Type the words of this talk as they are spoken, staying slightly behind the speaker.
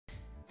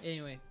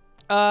Anyway,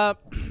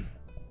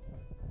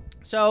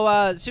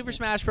 Super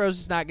Smash Bros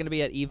is not going to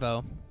be at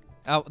EVO.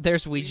 Oh,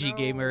 there's Ouija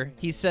Gamer.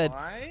 He said,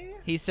 why?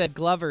 he said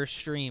Glover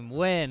stream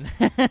when.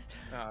 Oh,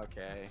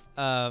 okay.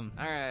 All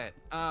right.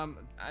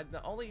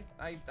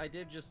 I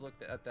did just look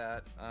at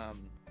that.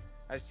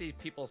 I see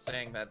people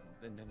saying that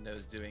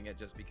Nintendo's doing it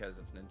just because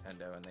it's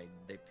Nintendo and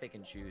they pick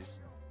and choose.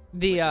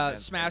 The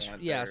Smash,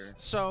 yes.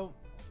 So,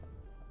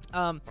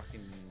 fucking,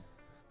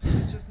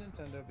 it's just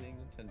Nintendo being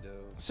Nintendo.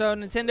 So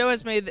Nintendo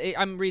has made.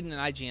 I'm reading an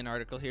IGN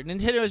article here.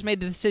 Nintendo has made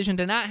the decision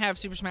to not have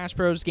Super Smash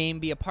Bros. Game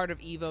be a part of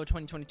EVO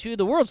 2022,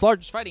 the world's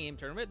largest fighting game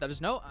tournament that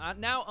is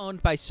now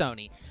owned by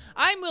Sony.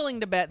 I'm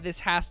willing to bet this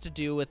has to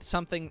do with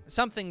something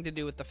to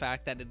do with the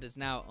fact that it is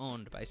now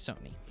owned by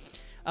Sony.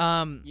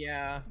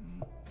 Yeah.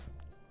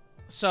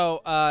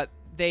 So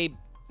they,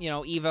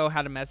 EVO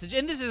had a message,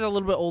 and this is a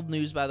little bit old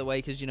news, by the way,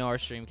 because our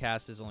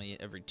Streamcast is only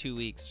every 2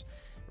 weeks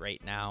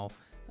right now.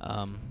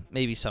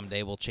 Maybe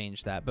someday we'll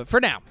change that, but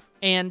for now.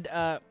 And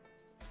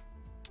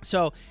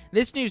so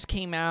this news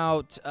came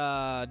out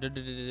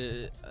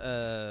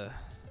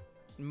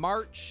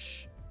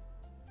March.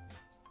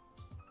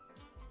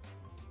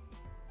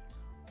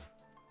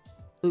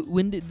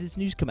 When did this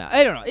news come out?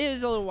 I don't know. It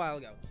was a little while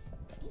ago.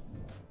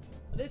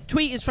 This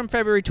tweet is from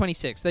February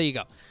 26th. There you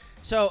go.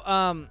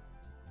 So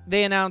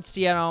they announced,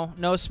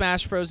 no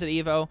Smash Bros. At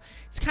EVO.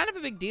 It's kind of a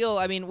big deal.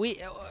 I mean,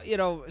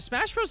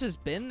 Smash Bros. Has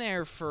been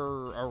there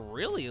for a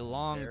really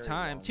long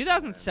time.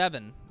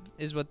 2007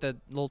 is what the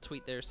little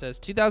tweet there says.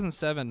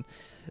 2007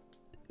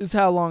 is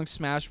how long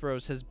Smash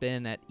Bros. Has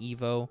been at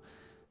EVO.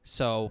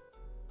 So,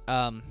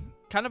 kind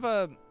of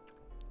a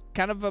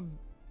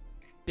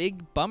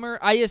big bummer.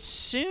 I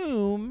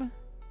assume.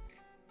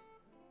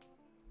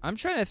 I'm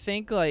trying to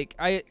think.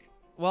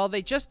 Well,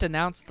 they just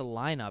announced the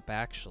lineup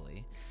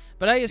actually.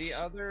 But the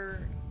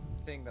other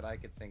thing that I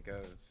could think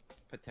of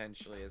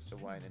potentially as to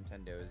why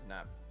Nintendo is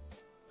not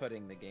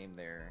putting the game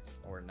there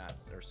or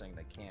saying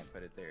they can't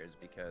put it there is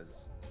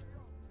because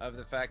of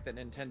the fact that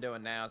Nintendo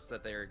announced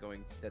that they were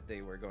going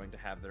to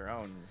have their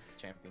own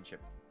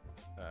championship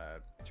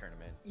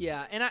tournament.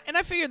 Yeah, and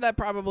I figured that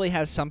probably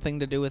has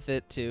something to do with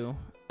it too.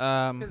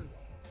 Because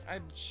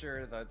I'm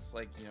sure that's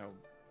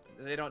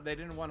they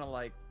didn't want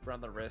to run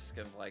the risk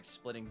of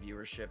splitting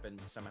viewership and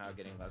somehow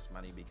getting less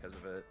money because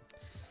of it.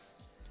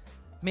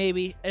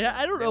 Maybe. And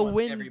I don't know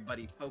when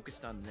everybody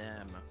focused on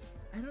them.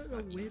 I don't know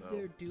when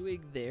they're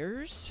doing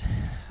theirs.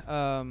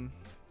 Oh,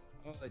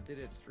 they did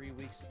it 3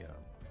 weeks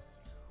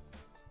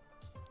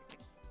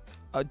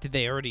ago. Did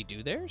they already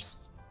do theirs?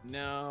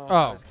 No, oh.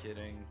 I was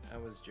kidding. I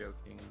was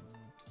joking.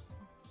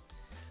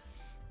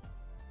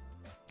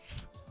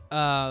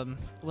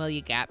 Well,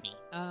 you got me.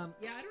 Yeah,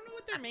 I don't know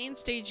what their main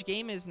stage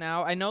game is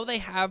now. I know they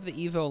have the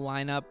EVO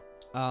lineup.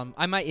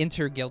 I might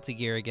enter Guilty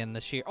Gear again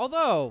this year.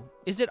 Although,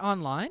 is it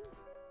online?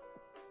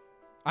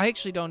 I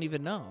actually don't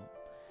even know.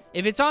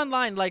 If it's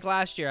online like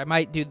last year, I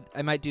might do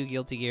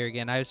Guilty Gear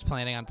again. I was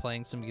planning on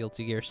playing some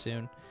Guilty Gear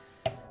soon.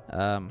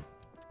 Yeah,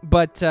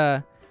 it's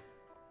a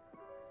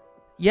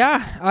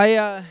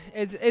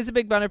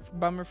big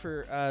bummer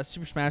for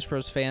Super Smash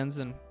Bros. Fans,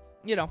 and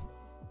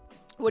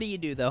what do you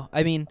do though?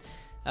 I mean,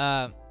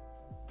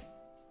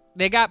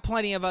 they got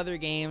plenty of other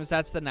games.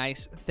 That's the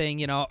nice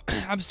thing,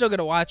 I'm still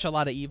gonna watch a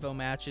lot of EVO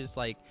matches.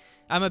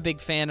 I'm a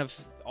big fan of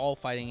all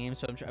fighting games,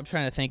 so I'm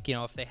trying to think,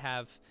 if they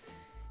have.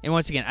 And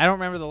once again, I don't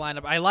remember the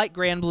lineup. I like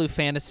Grand Blue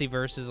Fantasy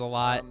Versus a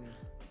lot.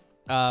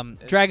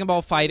 Dragon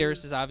Ball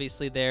Fighters is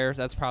obviously there.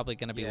 That's probably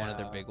going to be one of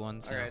their big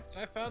ones. All right, so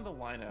I found the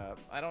lineup.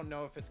 I don't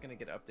know if it's going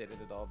to get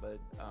updated at all, but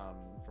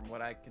from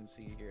what I can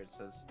see here, it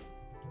says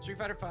Street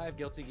Fighter 5,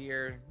 Guilty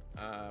Gear,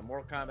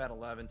 Mortal Kombat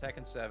 11,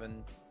 Tekken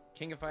 7,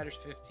 King of Fighters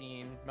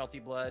 15,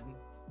 Melty Blood.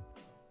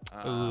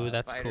 Ooh,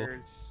 that's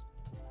Fighters,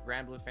 cool.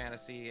 Grand Blue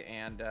Fantasy,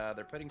 and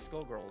they're putting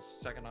Skullgirls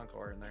Second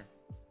Encore in there.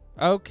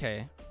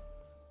 Okay.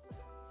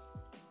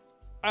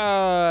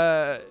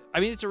 I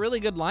mean, it's a really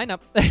good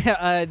lineup.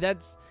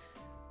 That's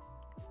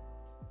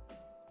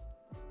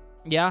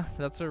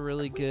a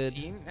really good.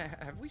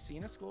 Have we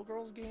seen a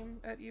Skullgirls game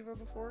at EVO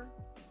before?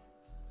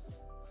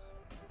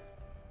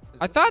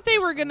 I thought they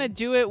were gonna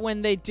do it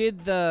when they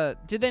did the.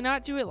 Did they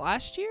not do it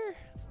last year?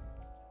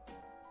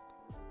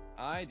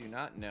 I do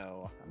not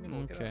know. I'm gonna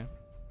look it up.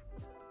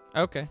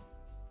 Okay.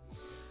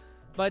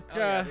 But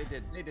yeah,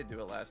 they did do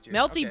it last year.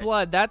 Melty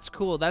Blood, that's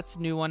cool. That's a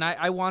new one.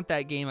 I want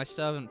that game. I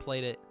still haven't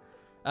played it.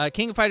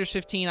 King of Fighters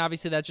 15,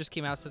 obviously that just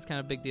came out, so it's kind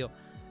of a big deal.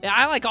 Yeah,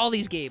 I like all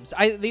these games.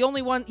 The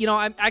only one,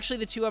 I'm actually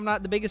the two I'm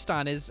not the biggest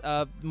on is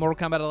Mortal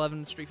Kombat 11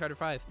 and Street Fighter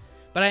 5.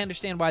 But I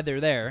understand why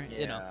they're there,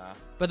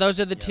 But those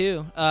are the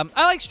two.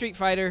 I like Street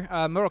Fighter.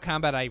 Mortal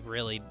Kombat I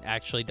really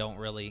actually don't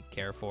really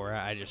care for.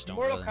 I just don't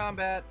Mortal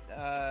Kombat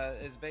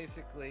is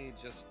basically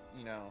just,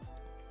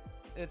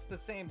 it's the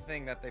same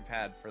thing that they've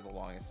had for the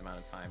longest amount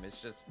of time.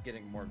 It's just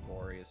getting more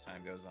gory as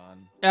time goes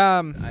on.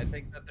 I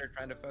think that they're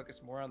trying to focus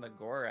more on the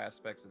gore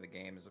aspects of the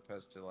game as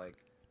opposed to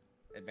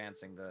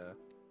advancing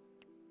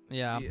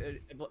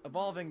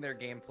evolving their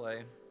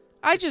gameplay.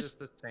 It's just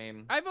the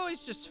same. I've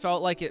always just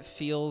felt like it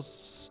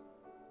feels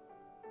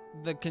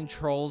the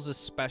controls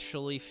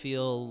especially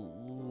feel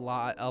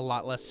a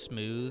lot less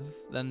smooth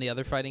than the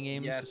other fighting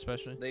games, yes,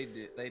 especially. They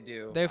do. They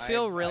do. They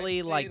feel really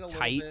I've like played a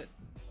tight. little bit.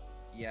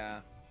 Yeah.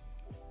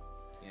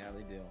 Yeah,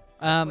 they do.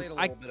 I played a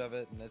little bit of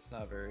it, and it's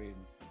not very.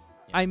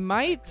 I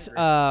might,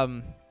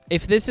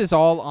 if this is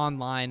all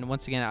online,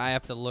 once again, I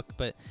have to look,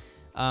 but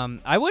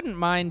I wouldn't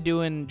mind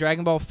doing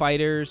Dragon Ball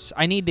FighterZ.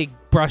 I need to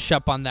brush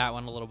up on that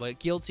one a little bit.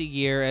 Guilty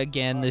Gear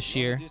again this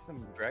year. Do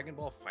some Dragon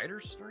Ball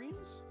FighterZ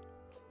streams?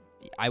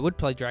 I would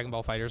play Dragon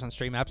Ball FighterZ on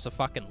stream,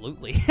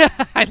 absolutely.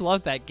 I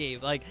love that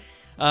game. Like,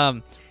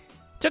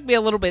 took me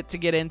a little bit to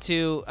get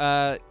into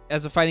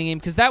as a fighting game,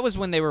 because that was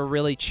when they were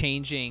really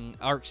changing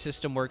Arc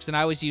System Works, and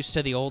I was used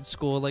to the old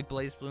school, like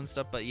BlazBlue and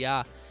stuff, but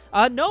yeah.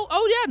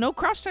 No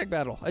cross-tag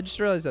battle. I just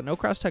realized that. No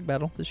cross-tag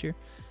battle this year.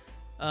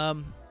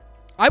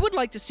 I would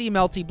like to see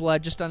Melty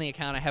Blood, just on the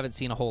account I haven't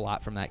seen a whole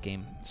lot from that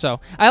game.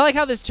 So, I like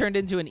how this turned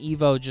into an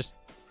EVO just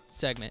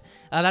segment.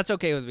 That's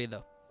okay with me,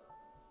 though.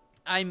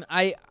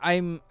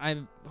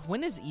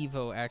 when is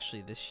EVO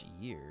actually this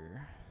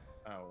year?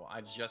 Oh,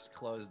 I just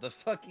closed the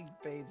fucking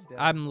page down.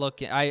 I'm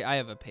looking. I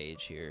have a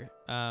page here.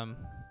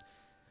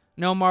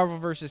 No Marvel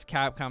vs.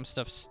 Capcom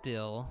stuff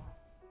still.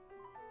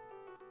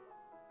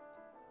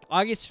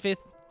 August 5th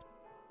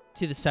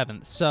to the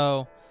 7th.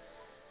 So,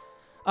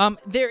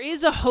 there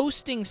is a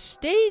hosting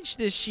stage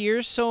this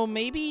year, so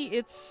maybe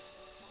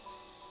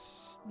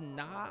it's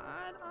not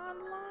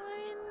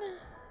online.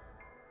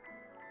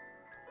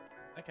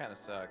 That kind of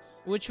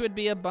sucks. Which would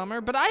be a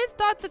bummer, but I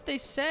thought that they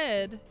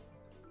said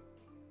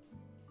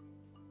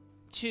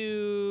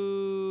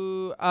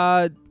to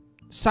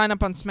sign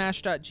up on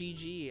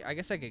Smash.gg. I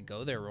guess I could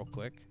go there real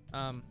quick.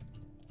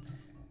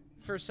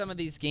 For some of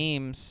these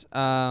games,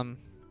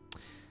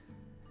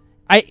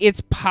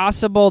 it's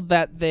possible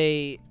that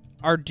they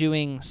are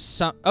doing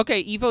some.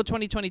 Okay, EVO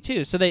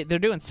 2022. So they're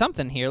doing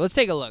something here. Let's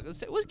take a look. Let's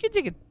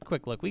take a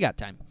quick look. We got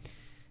time.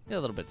 We got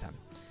a little bit of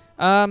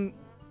time.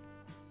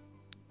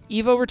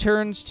 EVO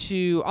returns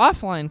to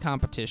offline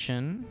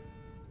competition.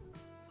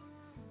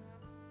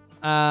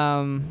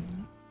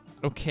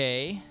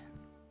 Okay.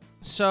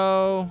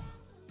 So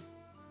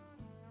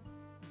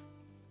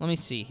let me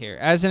see here.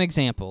 As an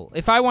example,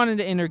 if I wanted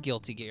to enter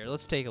Guilty Gear,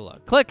 let's take a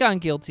look. Click on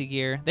Guilty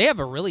Gear. They have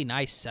a really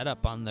nice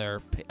setup on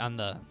the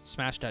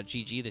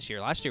Smash.gg this year.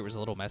 Last year was a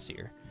little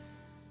messier.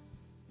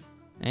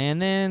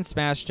 And then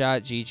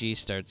Smash.gg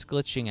starts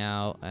glitching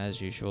out as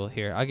usual.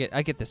 Here, I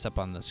get this up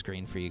on the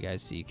screen for you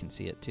guys so you can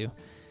see it too.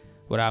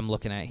 What I'm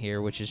looking at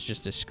here, which is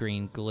just a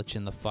screen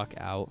glitching the fuck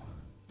out.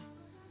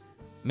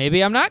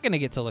 Maybe I'm not gonna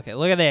get to look at.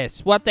 Look at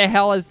this. What the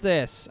hell is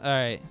this? All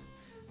right.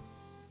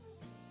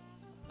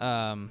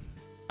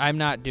 I'm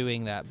not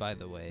doing that, by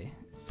the way.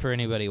 For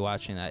anybody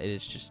watching that, it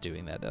is just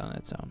doing that on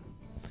its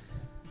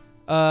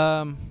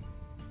own.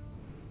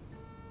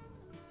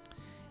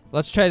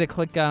 Let's try to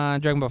click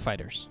on Dragon Ball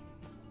FighterZ.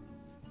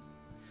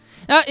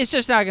 It's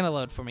just not gonna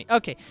load for me.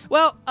 Okay.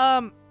 Well,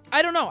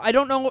 I don't know. I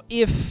don't know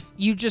if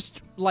you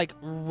just like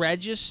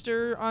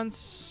register on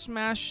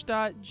Smash.gg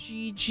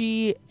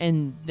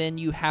and then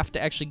you have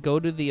to actually go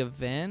to the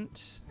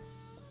event.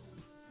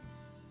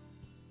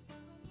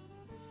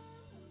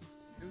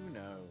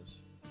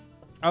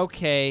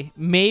 Okay,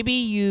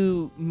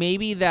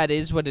 maybe that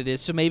is what it is.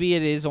 So maybe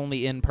it is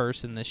only in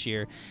person this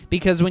year,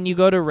 because when you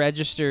go to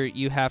register,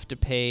 you have to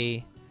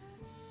pay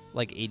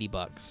like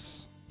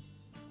 $80.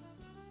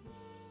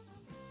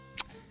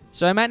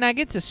 So I might not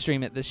get to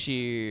stream it this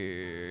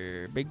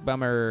year. Big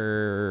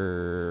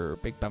bummer.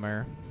 Big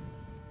bummer.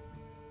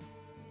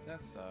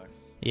 That sucks.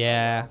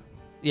 Yeah.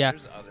 Yeah.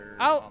 There's other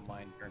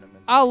online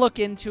tournaments. I'll look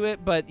into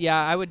it, but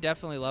yeah, I would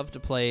definitely love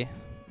to play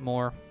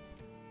more.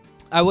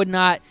 I would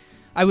not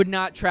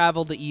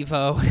travel to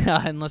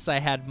EVO unless I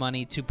had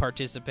money to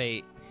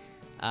participate.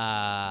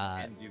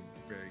 And do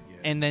very good.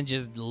 And then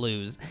just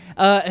lose.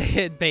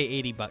 It'd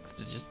pay $80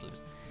 to just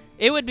lose.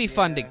 It would be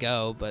fun to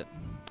go, but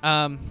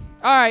all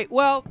right.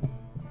 Well,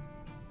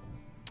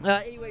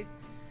 anyways,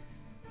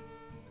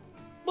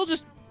 we'll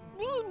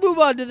move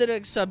on to the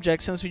next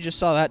subject since we just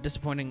saw that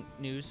disappointing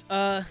news.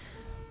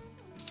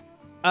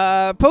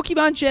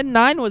 Pokemon Gen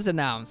 9 was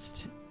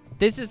announced.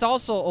 This is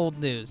also old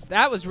news.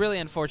 That was really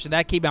unfortunate.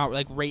 That came out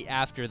like right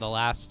after the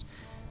last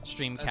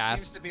Streamcast. That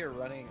seems to be a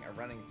running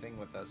thing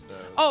with us, though.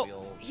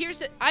 Oh, here's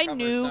it. I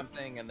knew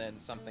something, and then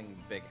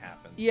something big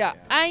happens. Yeah,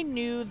 I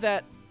knew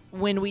that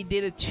when we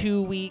did a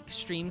 2-week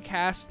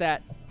Streamcast,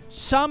 that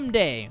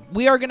someday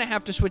we are gonna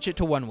have to switch it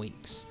to 1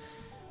 weeks,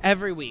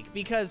 every week,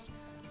 because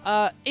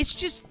it's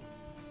just.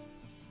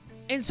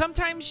 And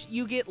sometimes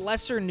you get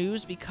lesser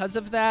news because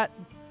of that,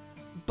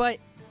 but.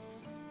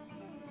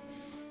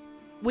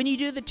 When you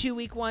do the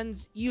 2-week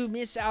ones, you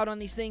miss out on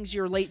these things.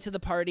 You're late to the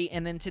party,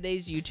 and in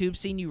today's YouTube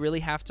scene, you really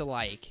have to,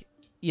 like,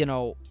 you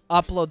know,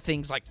 upload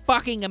things like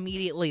fucking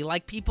immediately.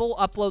 Like, people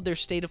upload their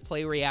state of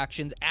play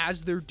reactions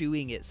as they're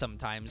doing it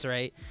sometimes,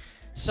 right?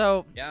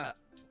 So yeah,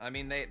 I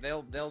mean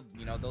they'll do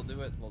it.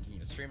 They'll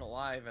stream it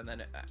live, and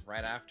then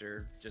right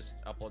after, just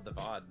upload the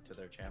VOD to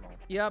their channel.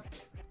 Yep,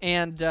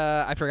 and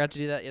I forgot to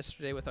do that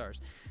yesterday with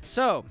ours,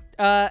 so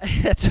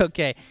that's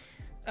okay.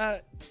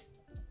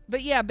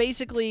 But yeah,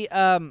 basically,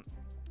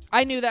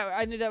 I knew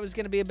that was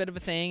going to be a bit of a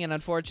thing, and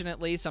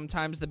unfortunately,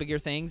 sometimes the bigger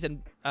things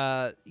and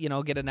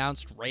get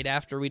announced right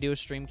after we do a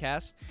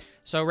streamcast.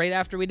 So right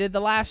after we did the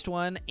last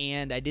one,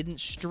 and I didn't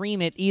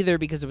stream it either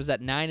because it was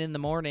at 9 in the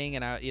morning,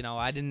 and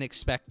I didn't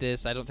expect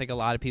this. I don't think a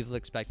lot of people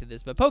expected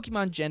this, but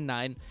Pokemon Gen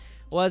 9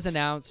 was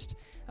announced.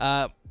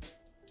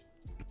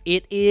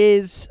 It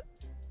is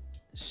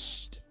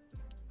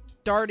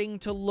starting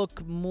to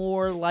look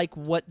more like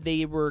what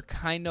they were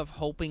kind of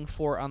hoping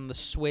for on the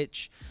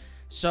Switch.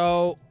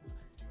 So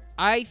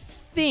I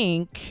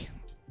think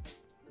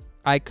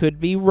I could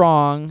be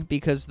wrong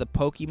because the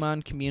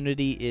Pokemon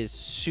community is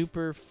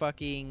super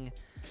fucking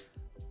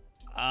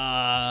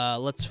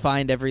let's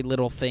find every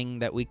little thing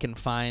that we can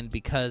find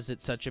because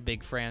it's such a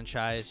big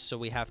franchise, so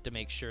we have to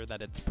make sure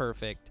that it's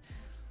perfect.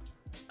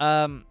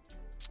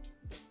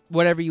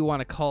 Whatever you want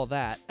to call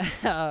that.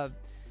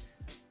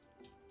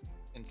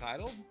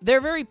 Entitled?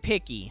 They're very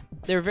picky.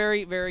 They're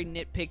very, very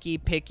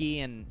nitpicky, picky,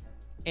 and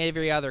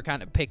every other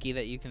kind of picky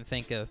that you can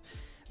think of.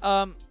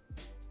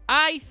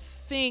 I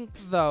think,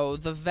 though,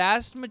 the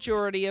vast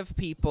majority of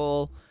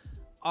people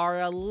are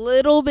a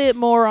little bit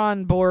more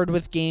on board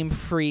with Game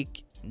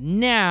Freak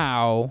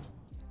now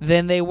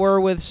than they were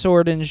with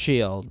Sword and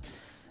Shield.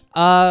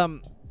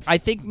 I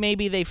think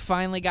maybe they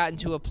finally got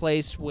into a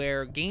place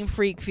where Game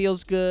Freak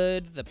feels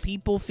good, the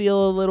people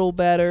feel a little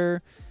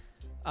better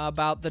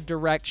about the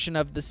direction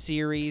of the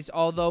series,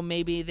 although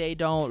maybe they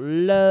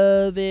don't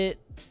love it.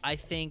 I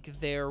think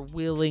they're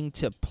willing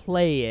to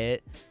play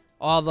it.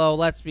 Although,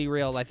 let's be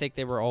real, I think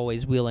they were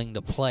always willing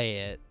to play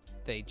it.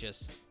 They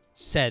just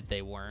said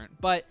they weren't.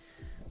 But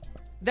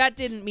that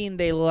didn't mean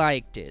they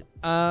liked it.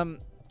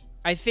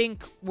 I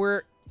think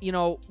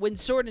when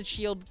Sword and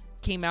Shield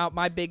came out,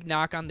 my big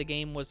knock on the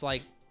game was,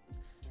 like,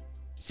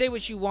 say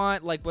what you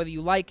want, like, whether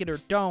you like it or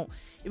don't.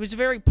 It was a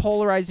very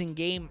polarizing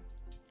game.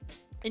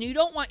 And you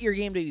don't want your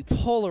game to be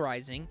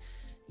polarizing.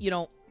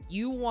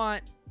 You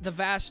want the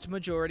vast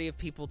majority of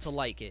people to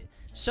like it.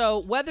 So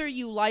whether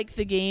you like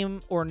the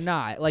game or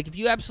not, like if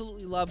you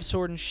absolutely love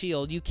Sword and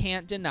Shield, you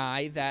can't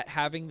deny that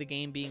having the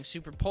game being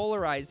super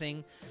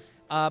polarizing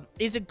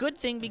is a good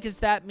thing because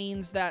that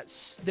means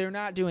that they're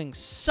not doing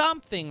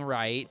something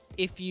right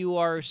if you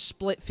are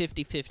split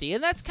 50-50.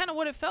 And that's kind of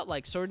what it felt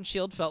like. Sword and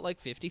Shield felt like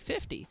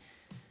 50-50.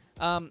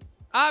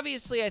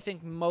 Obviously, I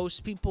think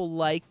most people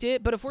liked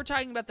it, but if we're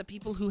talking about the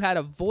people who had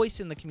a voice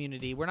in the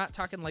community, we're not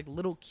talking like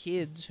little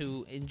kids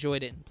who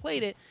enjoyed it and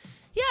played it.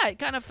 Yeah, it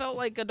kind of felt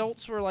like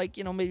adults were like,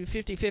 maybe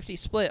 50-50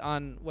 split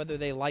on whether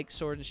they like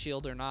Sword and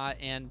Shield or not.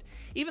 And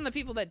even the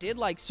people that did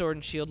like Sword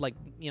and Shield, like,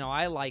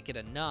 I like it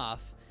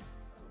enough,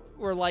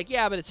 were like,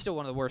 yeah, but it's still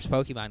one of the worst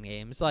Pokemon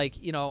games. Like,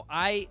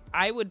 I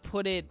would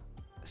put it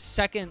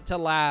second to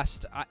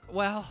last.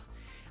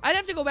 I'd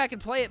have to go back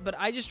and play it, but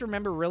I just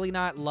remember really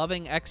not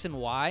loving X and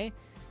Y.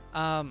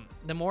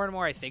 The more and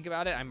more I think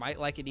about it, I might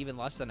like it even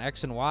less than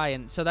X and Y,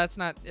 and so it's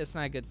not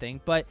a good thing.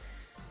 But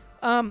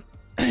the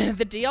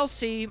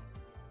DLC,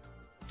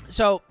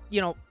 so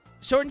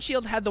Sword and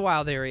Shield had the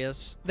wild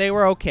areas; they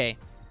were okay.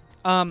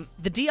 The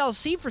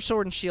DLC for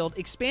Sword and Shield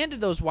expanded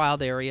those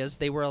wild areas;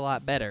 they were a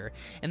lot better,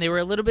 and they were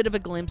a little bit of a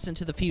glimpse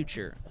into the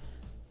future.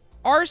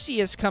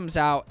 Arceus comes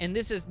out, and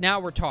now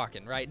we're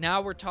talking, right?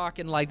 Now we're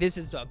talking like this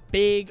is a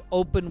big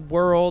open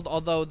world,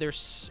 although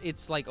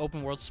it's like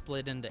open world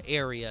split into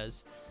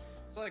areas.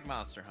 It's like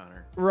Monster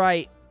Hunter.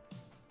 Right.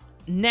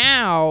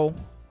 Now,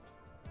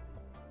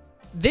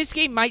 this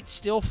game might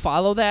still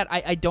follow that.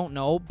 I don't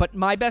know, but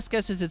my best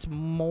guess is it's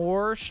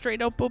more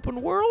straight up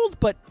open world,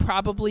 but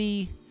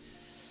probably...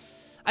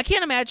 I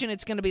can't imagine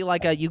it's going to be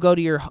like you go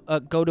to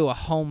a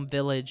home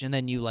village and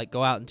then you like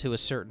go out into a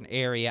certain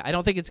area. I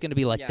don't think it's going to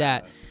be like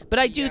that. But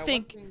I do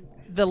think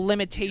the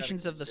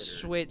limitations of the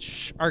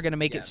Switch are going to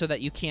make it so that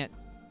you can't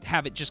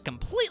have it just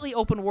completely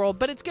open world,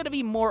 but it's going to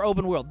be more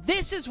open world.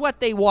 This is what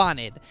they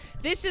wanted.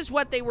 This is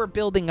what they were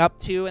building up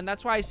to, and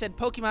that's why I said,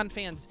 Pokemon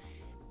fans,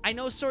 I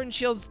know Sword and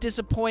Shield's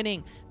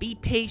disappointing. Be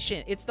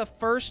patient. It's the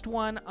first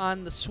one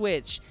on the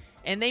Switch.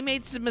 And they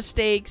made some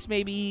mistakes,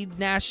 maybe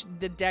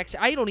the Dex.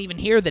 I don't even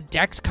hear the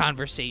Dex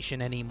conversation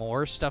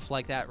anymore, stuff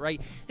like that, right?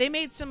 They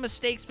made some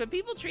mistakes, but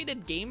people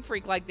treated Game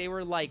Freak like they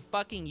were like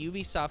fucking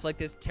Ubisoft, like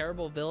this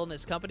terrible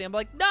villainous company. I'm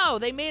like, no,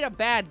 they made a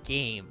bad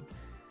game.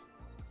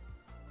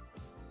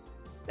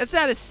 That's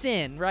not a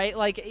sin, right?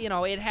 Like,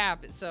 it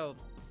happened. So,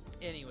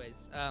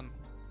 anyways,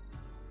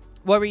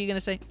 what were you going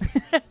to say?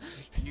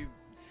 You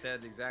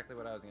said exactly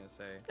what I was going to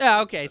say.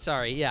 Oh, okay,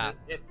 sorry, yeah.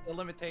 The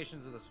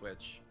limitations of the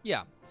Switch.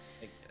 Yeah.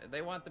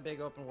 They want the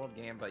big open world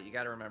game, but you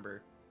got to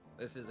remember,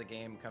 this is a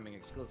game coming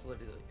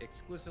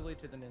exclusively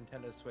to the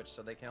Nintendo Switch,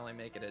 so they can only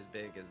make it as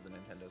big as the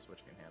Nintendo Switch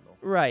can handle.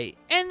 Right.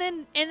 And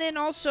then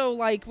also,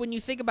 like, when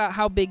you think about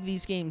how big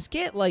these games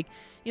get, like,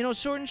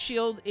 Sword and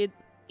Shield, it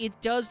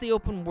does the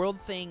open world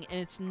thing, and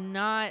it's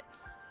not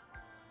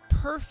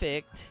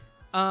perfect.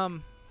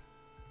 You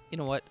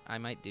know what I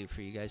might do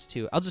for you guys,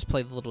 too? I'll just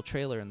play the little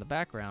trailer in the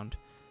background.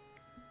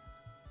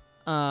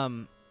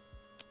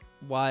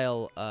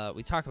 while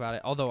we talk about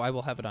it. Although I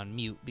will have it on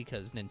mute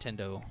because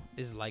Nintendo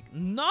is like,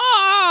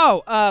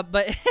 no.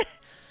 But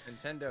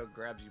Nintendo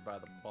grabs you by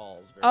the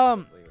balls very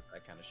quickly with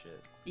that kind of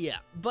shit. yeah.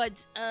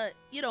 But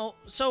you know,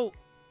 so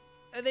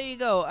there you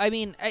go. I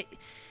mean,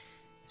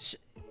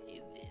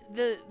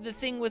 the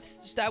thing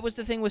with that was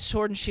the thing with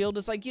Sword and Shield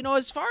is like, you know,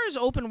 as far as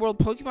open world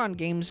Pokemon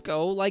games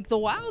go, like the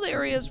wild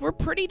areas were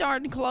pretty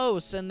darn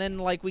close, and then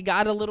like we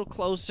got a little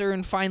closer,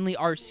 and finally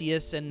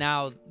Arceus, and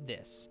now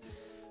this,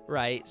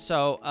 right?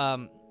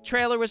 So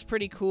trailer was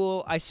pretty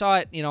cool. I saw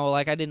it, you know,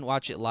 like I didn't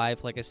watch it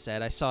live, like I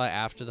said, I saw it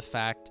after the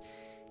fact,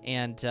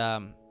 and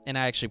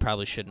I actually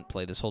probably shouldn't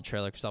play this whole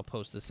trailer because I'll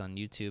post this on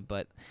YouTube,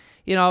 but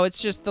you know, it's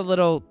just this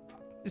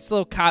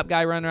little cop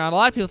guy running around. A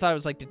lot of people thought it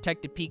was like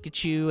Detective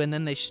Pikachu, and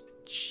then they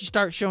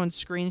start showing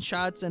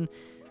screenshots, and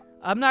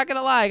I'm not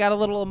gonna lie, I got a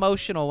little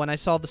emotional when I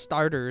saw the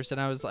starters,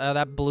 and I was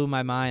that blew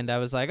my mind. I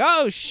was like,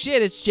 oh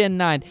shit, it's Gen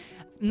 9.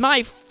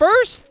 My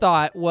first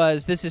thought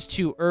was this is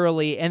too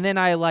early, and then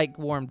I like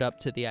warmed up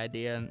to the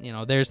idea, and you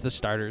know, there's the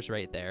starters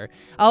right there.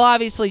 I'll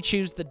obviously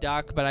choose the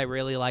duck, but I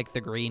really like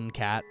the green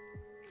cat.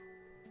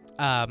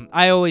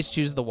 I always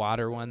choose the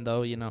water one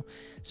though, you know.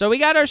 So we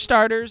got our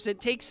starters.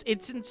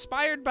 It's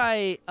inspired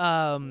by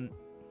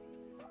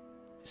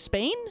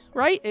Spain,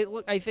 right?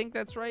 I think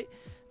that's right.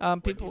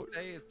 People What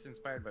did you say it's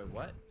inspired by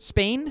what?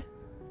 Spain?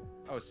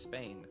 Oh,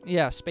 Spain.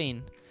 Yeah,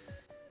 Spain.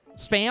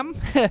 Spam?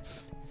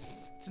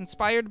 It's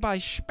inspired by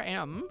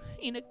spam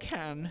in a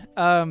can.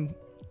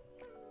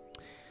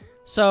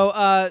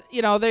 So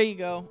you know, there you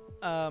go.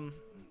 I'm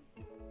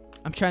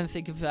trying to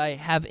think if I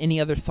have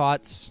any other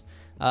thoughts.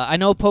 I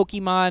know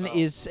Pokemon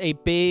is a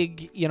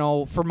big, you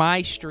know, for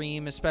my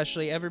stream,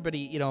 especially everybody,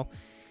 you know,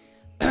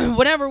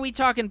 whenever we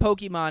talk in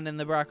Pokemon in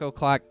the Brock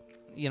O'Clock,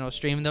 you know,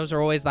 stream, those are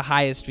always the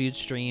highest viewed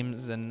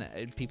streams, and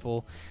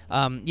people,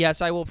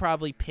 yes, I will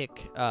probably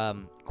pick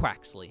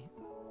Quaxley,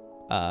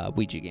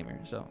 Ouija Gamer,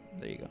 so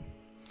there you go.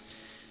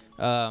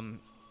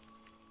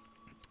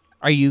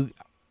 Are you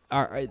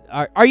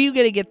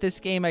gonna get this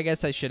game? I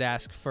guess I should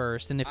ask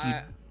first, and if you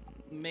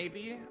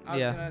maybe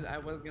I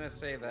was gonna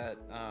say that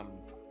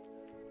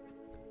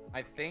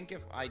I think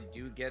if I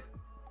do get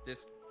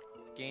this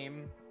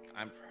game,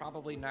 I'm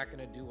probably not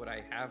going to do what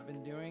I have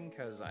been doing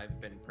because I've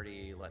been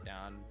pretty let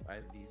down by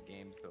these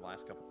games the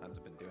last couple times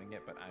I've been doing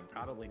it, but I'm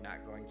probably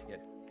not going to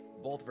get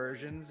both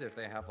versions if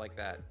they have like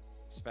that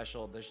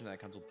special edition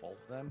that comes with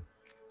both of them.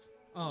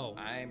 Oh.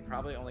 I'm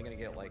probably only going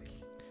to get like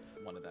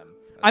one of them.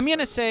 I'm going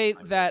to say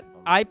that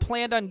I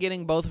planned on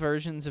getting both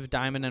versions of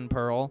Diamond and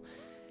Pearl,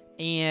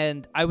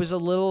 and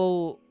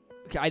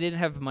I didn't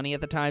have money at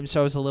the time,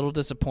 so I was a little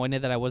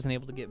disappointed that I wasn't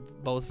able to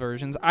get both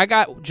versions. I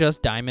got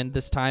just Diamond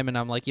this time, and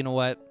I'm like, you know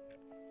what?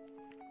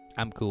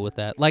 I'm cool with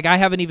that. Like, I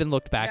haven't even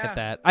looked back at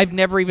that. I've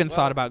never even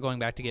thought about going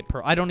back to get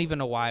Pearl. I don't even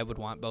know why I would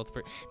want both.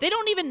 They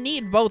don't even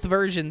need both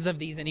versions of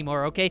these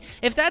anymore, okay?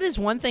 If that is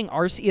one thing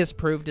Arceus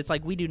proved, it's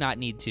like, we do not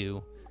need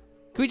two.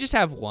 Can we just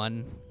have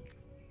one?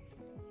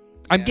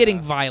 I'm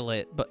getting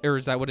Violet, or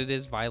is that what it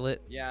is?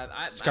 Violet? Yeah,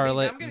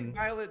 Scarlet. I'm getting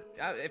Violet.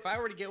 If I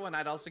were to get one,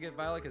 I'd also get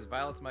Violet because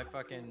Violet's my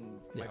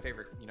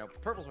favorite. You know,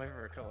 purple's my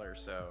favorite color,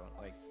 so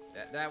like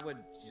that would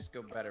just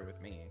go better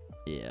with me.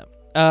 Yeah.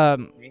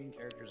 Main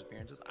characters'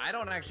 appearances. I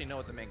don't actually know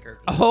what the main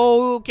character.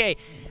 Okay,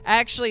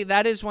 actually,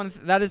 that is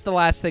the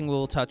last thing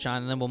we'll touch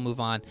on, and then we'll move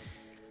on.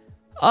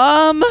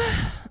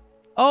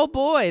 Oh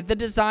boy, the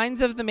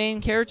designs of the main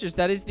characters.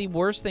 That is the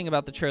worst thing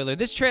about the trailer.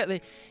 This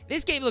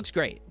game looks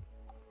great.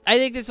 I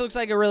think this looks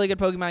like a really good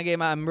Pokemon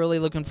game. I'm really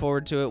looking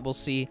forward to it. We'll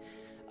see.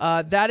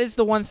 That is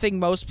the one thing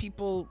most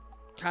people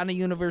kind of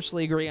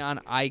universally agree on.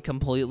 I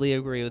completely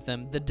agree with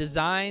them. The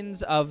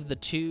designs of the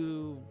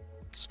two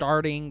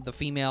starting, the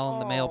female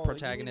and the male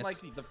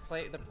protagonists. You mean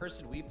like the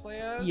person we play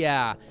as?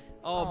 Yeah.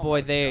 Oh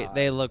boy,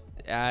 they look.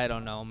 I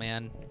don't know,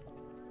 man.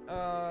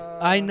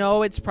 I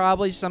know it's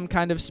probably some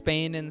kind of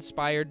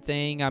Spain-inspired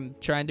thing. I'm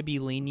trying to be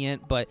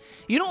lenient, but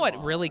you know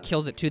what really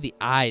kills it too? The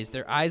eyes.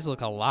 Their eyes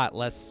look a lot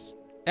less.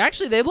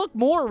 Actually, they look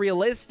more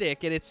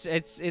realistic, and it's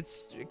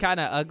kind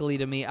of ugly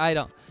to me. I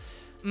don't.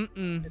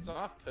 It's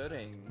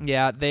off-putting.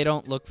 Yeah, they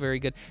don't look very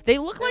good. They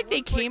look like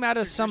they came out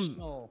of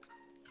some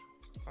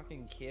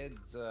fucking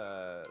kids,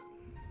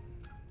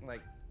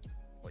 like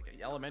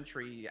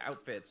elementary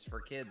outfits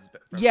for kids.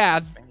 But yeah,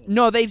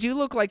 no, they do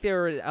look like they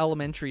were in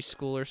elementary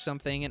school or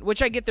something, and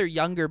which I get they're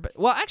younger. But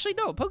well, actually,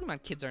 no,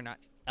 Pokemon kids are not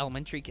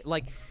elementary kids.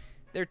 Like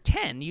they're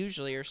 10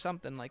 usually or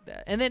something like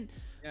that, and then.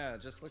 Yeah,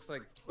 it just looks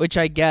like... Which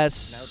I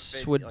guess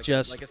outfit, would like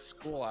just... like a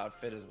school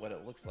outfit is what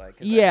it looks like.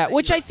 Yeah,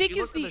 which I think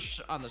is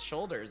on the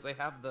shoulders, they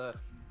have the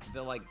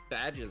like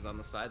badges on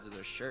the sides of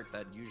their shirt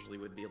that usually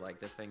would be like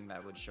the thing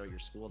that would show your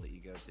school that you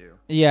go to.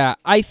 Yeah,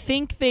 I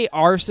think they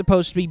are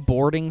supposed to be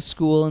boarding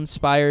school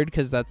inspired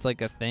because that's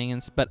like a thing,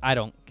 but I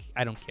don't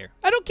care.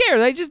 I don't care.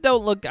 They just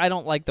don't look... I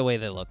don't like the way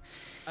they look.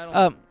 I don't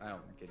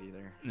like it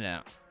either.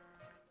 Yeah.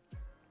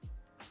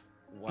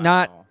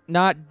 Wow.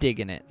 Not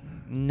digging it.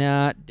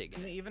 Not digging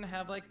it. They even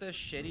have like the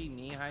shitty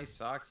knee-high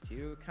socks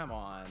too. Come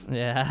on.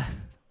 Yeah.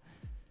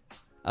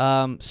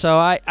 So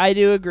I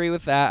do agree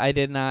with that. I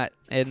did not,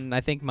 and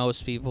I think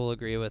most people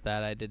agree with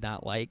that. I did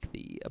not like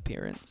the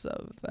appearance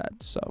of that.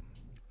 So,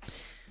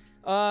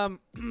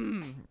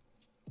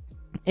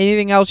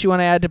 anything else you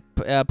want to add to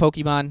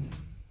Pokemon?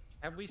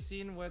 Have we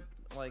seen what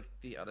like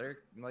the other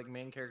like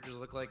main characters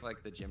look like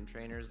the gym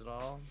trainers at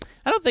all?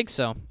 I don't think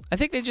so. I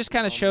think they just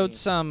kind of showed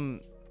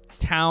some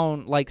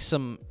town, like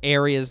some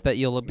areas that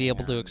you'll be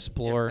able to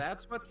explore. If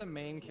that's what the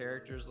main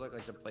characters look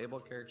like, the playable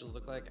characters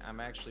look like, I'm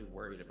actually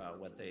worried about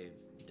what they've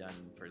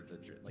done for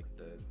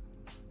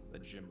the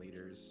gym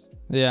leaders.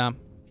 Yeah.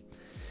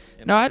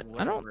 And No, I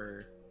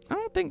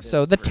don't think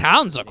so. The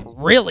towns look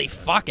really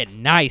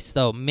fucking nice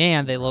though.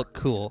 Man, they look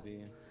cool.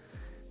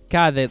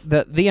 God,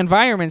 the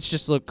environments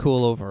just look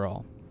cool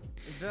overall.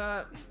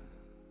 The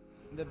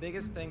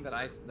biggest thing that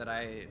I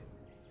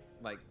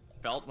like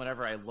felt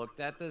whenever I looked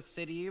at this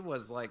city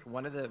was like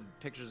one of the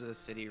pictures of the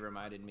city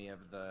reminded me of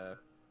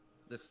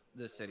this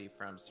city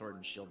from Sword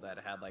and Shield that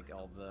had like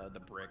all the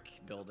brick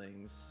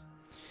buildings.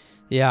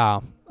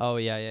 Yeah. Oh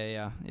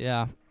yeah.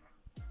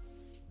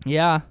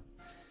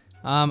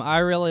 I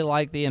really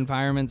like the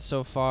environment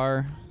so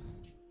far.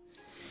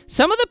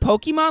 Some of the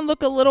Pokemon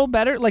look a little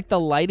better, like the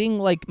lighting,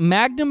 like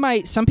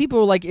Magnemite. Some people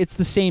are like, it's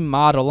the same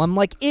model. I'm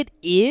like, it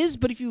is,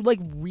 but if you like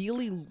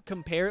really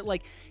compare it,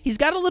 like he's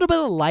got a little bit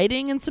of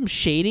lighting and some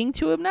shading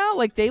to him now.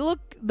 Like the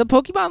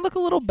Pokemon look a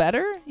little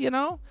better, you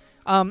know?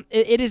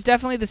 It is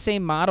definitely the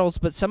same models,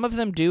 but some of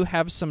them do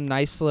have some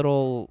nice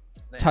little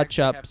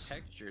touch-ups. They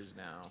have textures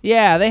now.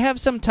 Yeah, they have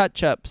some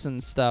touch-ups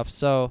and stuff.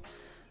 So,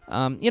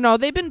 you know,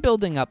 they've been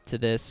building up to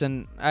this,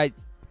 and there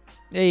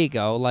you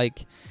go,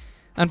 like...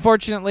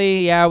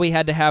 Unfortunately, yeah, we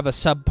had to have a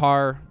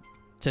subpar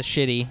to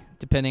shitty,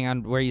 depending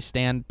on where you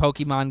stand,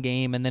 Pokemon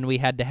game, and then we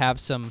had to have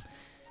some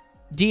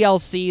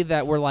DLC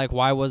that were like,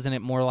 why wasn't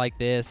it more like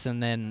this?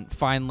 And then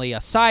finally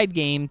a side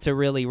game to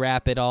really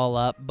wrap it all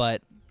up,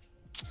 but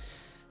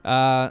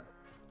I'm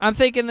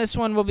thinking this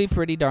one will be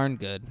pretty darn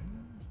good.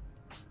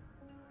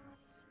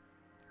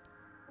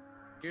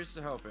 Here's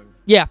to hoping.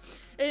 Yeah.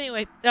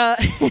 Anyway,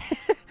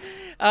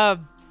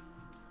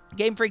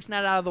 Game Freak's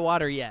not out of the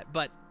water yet,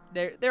 but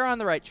they're on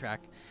the right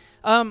track.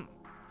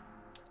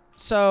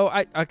 So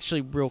I actually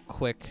real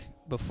quick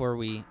before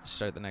we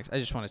start the next, I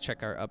just want to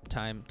check our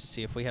uptime to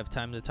see if we have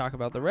time to talk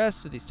about the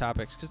rest of these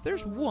topics because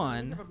there's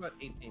one. We have about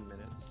 18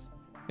 minutes.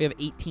 We have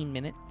 18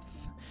 minutes.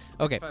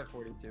 Okay. It's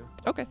 5:42.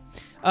 Okay.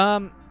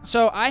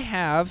 So I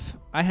have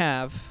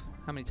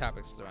how many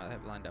topics do I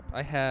have lined up?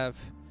 I have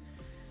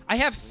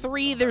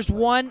 3. There is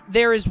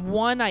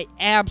one I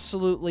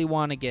absolutely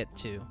want to get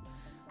to.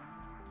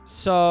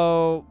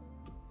 So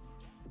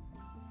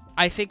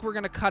I think we're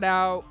going to cut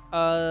out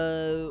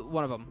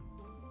one of them.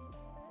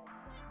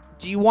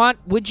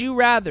 Would you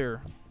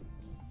rather,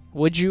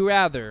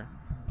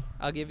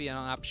 I'll give you an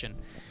option,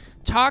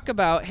 talk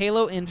about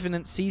Halo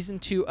Infinite Season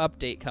 2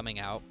 update coming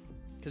out,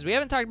 because we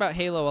haven't talked about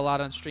Halo a lot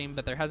on stream,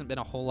 but there hasn't been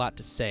a whole lot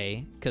to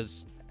say,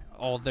 because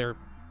all their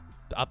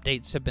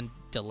updates have been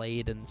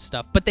delayed and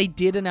stuff, but they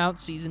did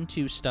announce Season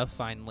 2 stuff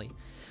finally.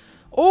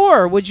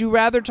 Or would you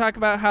rather talk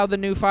about how the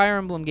new Fire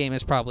Emblem game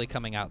is probably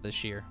coming out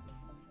this year?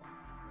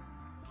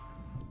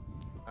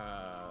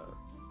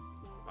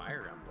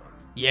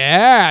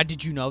 Yeah,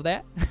 did you know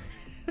that?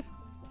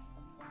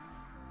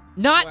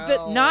 not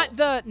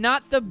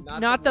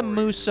the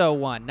Muso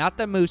one, not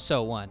the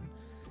Muso one.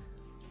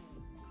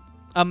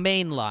 A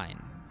main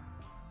line.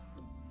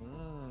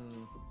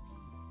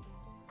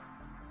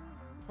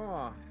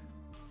 Huh.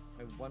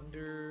 I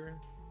wonder,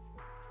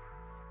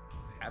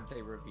 have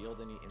they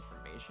revealed any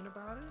information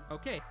about it?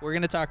 Okay, we're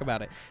going to talk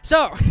about it.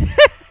 So,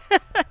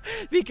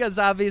 because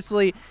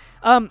obviously,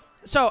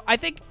 so I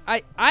think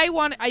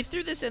I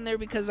threw this in there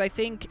because I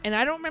think, and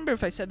I don't remember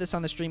if I said this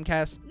on the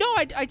Streamcast. No,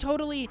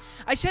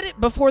 I said it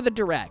before the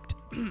Direct.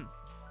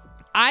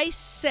 I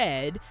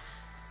said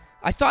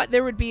I thought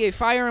there would be a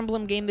Fire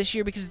Emblem game this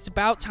year because it's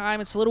about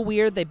time. It's a little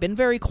weird. They've been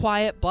very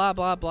quiet, blah,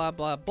 blah, blah,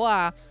 blah,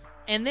 blah.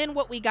 And then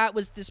what we got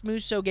was this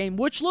Muso game,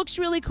 which looks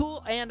really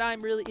cool, and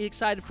I'm really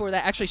excited for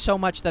that. Actually, so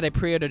much that I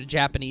pre-ordered a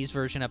Japanese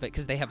version of it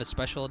because they have a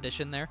special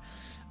edition there.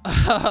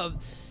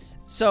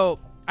 So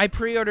I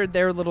pre-ordered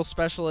their little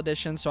special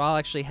edition, so I'll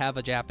actually have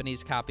a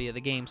Japanese copy of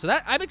the game. So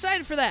that I'm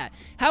excited for that.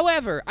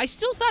 However, I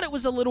still thought it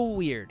was a little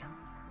weird.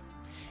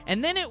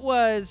 And then it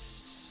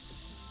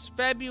was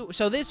February.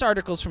 So this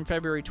article's from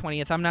February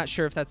 20th. I'm not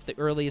sure if that's the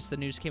earliest the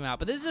news came out,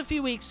 but this is a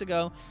few weeks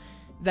ago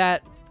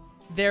that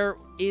there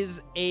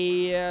is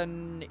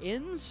an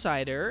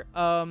insider.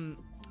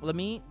 Let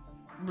me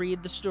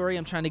read the story.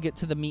 I'm trying to get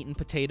to the meat and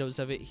potatoes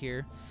of it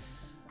here.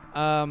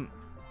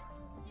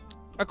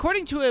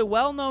 According to a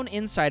well-known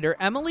insider,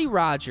 Emily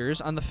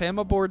Rogers, on the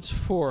Famaboard's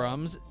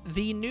forums,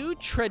 the new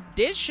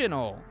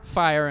traditional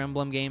Fire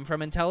Emblem game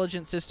from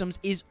Intelligent Systems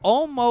is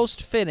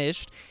almost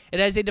finished. It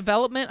has a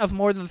development of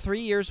more than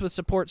 3 years with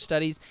support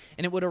studies,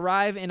 and it would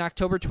arrive in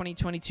October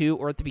 2022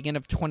 or at the beginning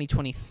of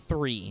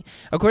 2023.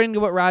 According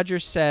to what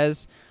Rogers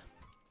says,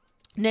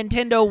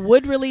 Nintendo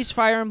would release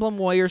Fire Emblem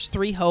Warriors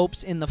 3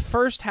 Hopes in the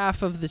first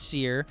half of the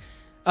year,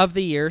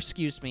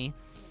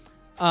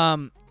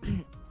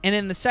 And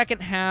in the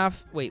second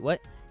half, wait, what?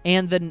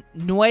 And the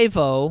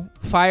Nuevo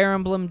Fire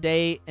Emblem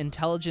Day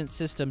Intelligence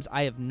Systems,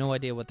 I have no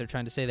idea what they're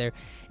trying to say there,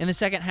 in the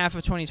second half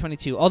of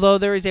 2022. Although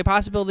there is a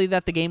possibility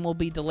that the game will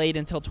be delayed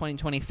until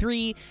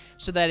 2023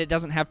 so that it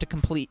doesn't have to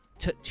compete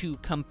with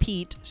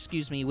Xenoblade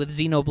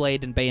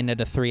and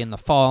Bayonetta 3 in the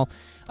fall.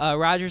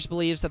 Rogers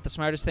believes that the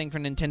smartest thing for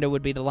Nintendo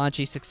would be to launch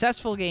a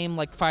successful game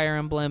like Fire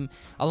Emblem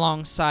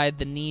alongside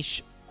the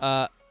niche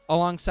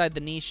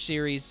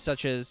series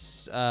such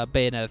as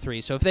Bayonetta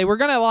 3. So if they were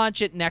going to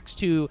launch it next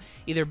to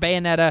either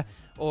Bayonetta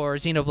or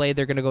Xenoblade,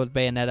 they're going to go with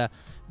Bayonetta.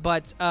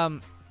 But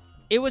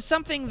it was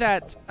something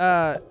that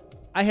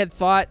I had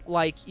thought,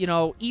 like, you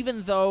know,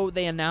 even though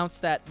they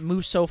announced that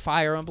Musou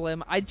Fire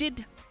Emblem, I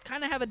did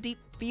kind of have a deep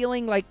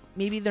feeling like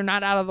maybe they're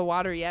not out of the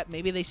water yet.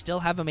 Maybe they still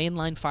have a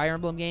mainline Fire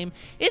Emblem game.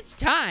 It's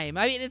time.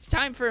 I mean, it's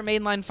time for a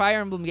mainline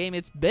Fire Emblem game.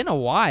 It's been a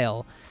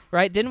while,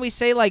 right? Didn't we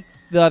say, like,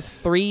 the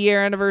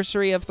 3-year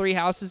anniversary of Three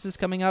Houses is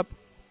coming up?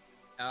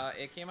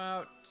 It came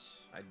out,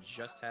 I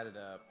just had it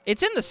up.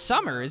 It's in the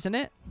summer, isn't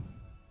it?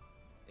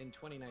 In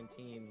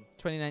 2019.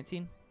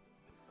 2019?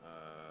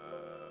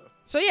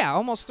 So yeah,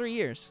 almost 3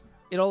 years.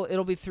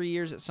 It'll be 3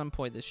 years at some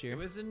point this year. It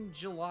was in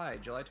July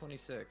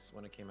 26th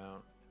when it came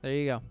out. There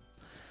you go.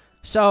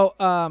 So,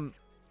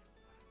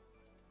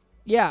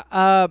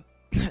 yeah,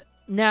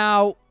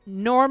 now,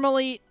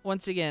 normally,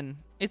 once again,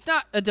 it's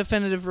not a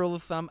definitive rule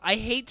of thumb. I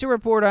hate to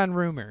report on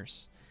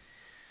rumors.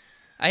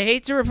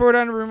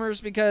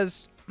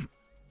 Because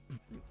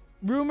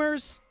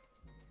rumors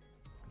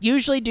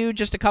usually do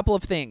just a couple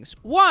of things.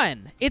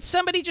 One, it's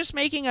somebody just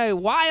making a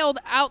wild,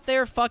 out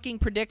there fucking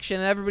prediction,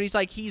 and everybody's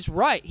like, he's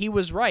right. He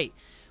was right.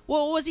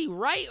 Well, was he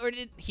right, or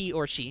did he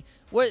or she?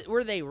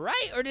 Were they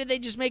right, or did they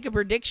just make a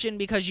prediction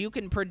because you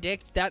can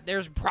predict that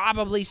there's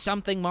probably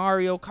something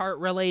Mario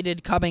Kart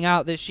related coming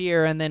out this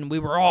year, and then we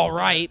were all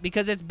right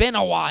because it's been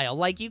a while.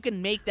 Like, you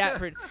can make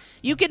that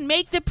you can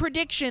make the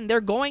prediction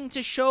they're going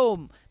to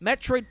show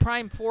Metroid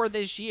Prime 4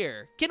 this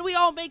year. Can we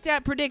all make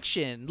that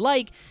prediction?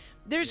 Like,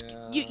 there's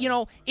you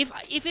know,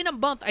 if in a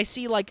month I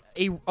see like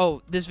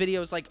this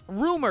video is like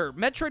rumor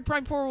Metroid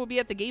Prime 4 will be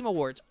at the Game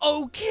Awards.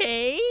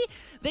 Okay,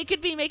 they could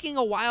be making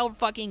a wild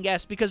fucking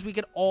guess because we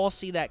could all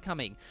see that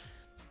coming.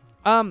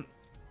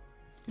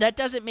 That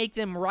doesn't make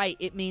them right.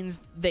 It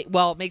means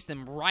it makes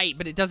them right,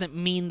 but it doesn't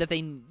mean that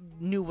they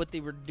knew what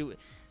they were doing.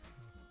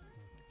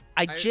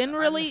 I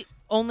generally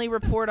only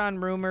report on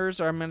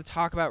rumors, or I'm going to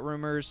talk about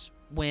rumors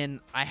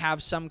when I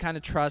have some kind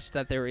of trust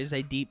that there is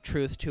a deep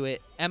truth to it.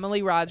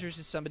 Emily Rogers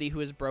is somebody who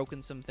has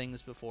broken some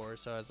things before,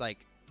 so I was like,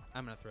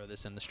 I'm going to throw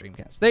this in the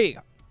Streamcast. There you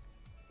go.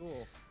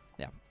 Cool.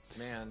 Yeah.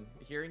 Man,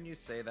 hearing you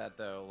say that,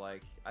 though,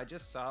 like, I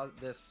just saw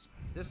this.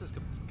 This is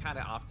kind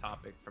of off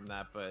topic from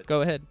that, but...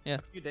 Go ahead, yeah.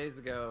 A few days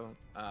ago,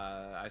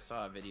 I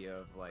saw a video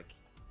of, like,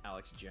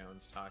 Alex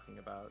Jones talking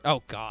about...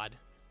 Oh, God.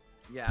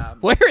 Yeah.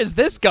 Where is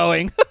this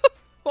going?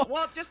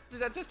 Well,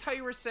 just how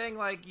you were saying,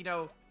 like, you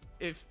know,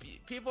 if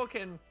people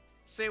can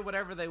say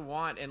whatever they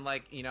want, and,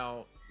 like, you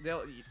know,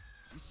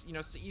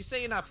 you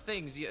say enough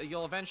things,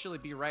 you'll eventually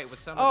be right with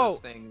some of those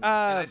things. And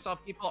I saw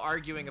people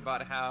arguing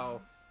about how,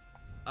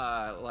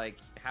 like,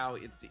 how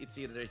it's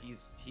either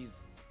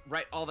he's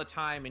right all the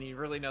time and he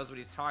really knows what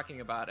he's talking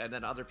about, and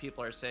then other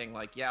people are saying,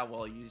 like, yeah,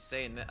 well, you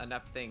say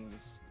enough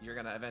ththings, you're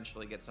gonna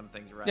eventually get some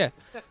things right. Yeah,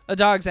 a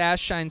dog's ass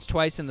shines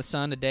twice in the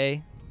sun a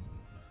day.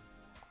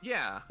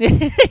 Yeah.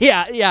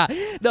 yeah.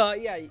 No,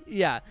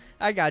 yeah.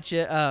 I got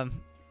you.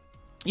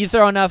 You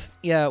throw enough.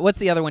 Yeah. What's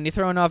the other one? You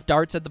throw enough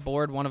darts at the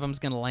board, one of them's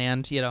gonna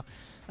land. You know,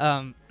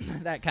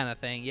 that kind of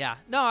thing. Yeah.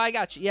 No, I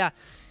got you. Yeah.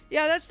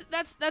 Yeah.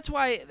 That's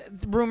why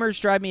rumors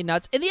drive me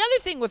nuts. And the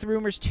other thing with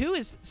rumors too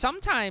is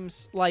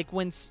sometimes, like,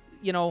 when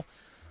you know,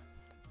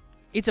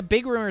 it's a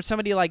big rumor,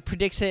 somebody like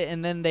predicts it,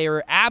 and then they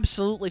are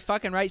absolutely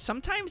fucking right.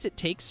 Sometimes it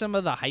takes some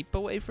of the hype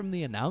away from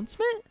the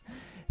announcement.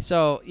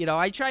 So, you know,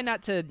 I try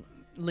not to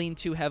lean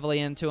too heavily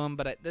into them,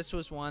 but this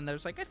was one that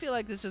was like, I feel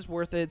like this is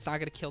worth it. It's not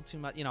going to kill too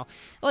much, you know.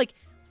 Like,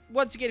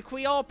 once again,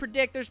 we all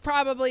predict there's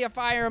probably a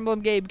Fire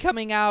Emblem game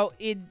coming out.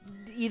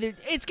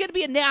 It's going to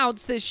be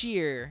announced this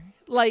year.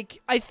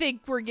 Like, I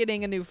think we're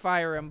getting a new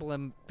Fire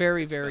Emblem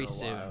very, very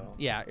soon.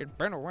 Yeah, it's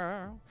been a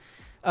while.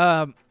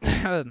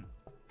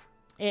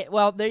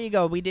 Well, there you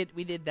go. We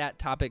did that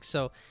topic.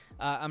 So,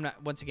 I'm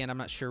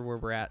not sure where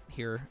we're at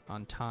here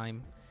on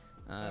time.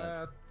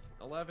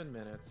 11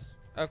 minutes.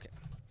 Okay.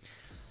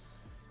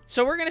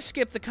 So we're going to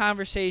skip the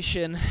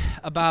conversation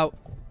about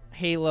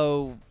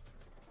Halo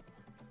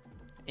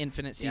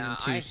Infinite Season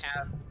 2.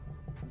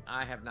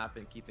 I have not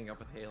been keeping up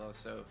with Halo,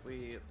 so if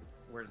we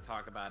were to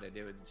talk about it,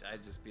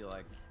 I'd just be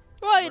like...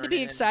 Well, it'd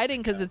be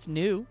exciting because it's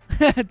new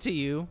to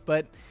you,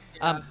 but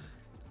yeah.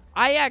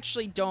 I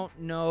actually don't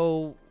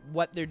know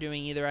what they're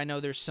doing either. I know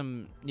there's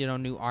some, you know,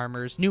 new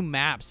armors, new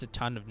maps, a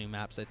ton of new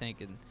maps, I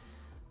think. And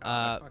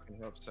I fucking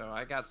hope so.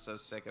 I got so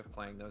sick of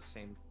playing those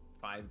same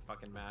 5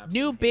 fucking maps.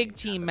 New big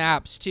team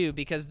maps too,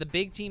 because the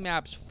big team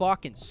maps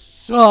fucking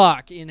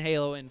suck in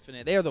Halo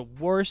Infinite. They are the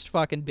worst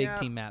fucking big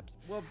team maps.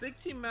 Well, big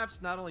team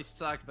maps not only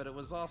sucked, but it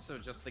was also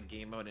just the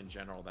game mode in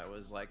general that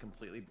was like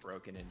completely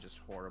broken and just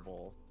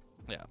horrible.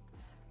 Yeah.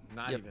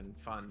 Not even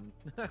fun.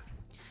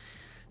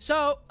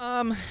 So,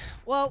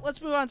 well,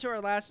 let's move on to our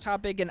last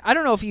topic. And I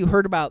don't know if you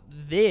heard about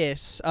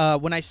this.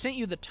 When I sent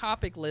you the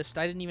topic list,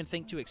 I didn't even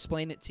think to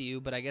explain it to you,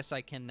 but I guess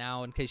I can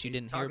now in case you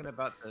didn't hear. Talking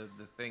about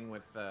the thing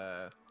with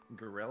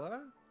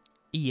Gorilla?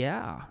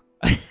 Yeah.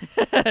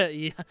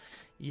 Yeah.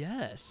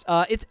 Yes.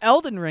 It's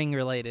Elden Ring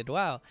related.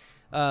 Wow.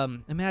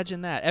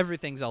 Imagine that.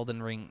 Everything's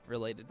Elden Ring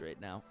related right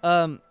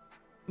now.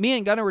 Me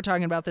and Gunnar were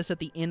talking about this at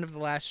the end of the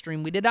last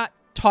stream. We did not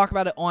talk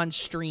about it on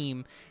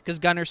stream because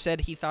Gunnar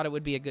said he thought it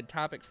would be a good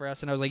topic for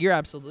us, and I was like, you're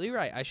absolutely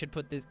right. I should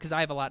put this because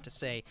I have a lot to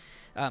say.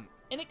 And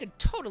it could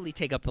totally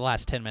take up the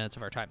last 10 minutes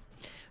of our time.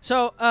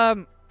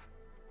 So,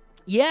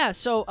 yeah,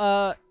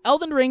 so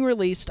Elden Ring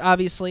released,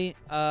 obviously.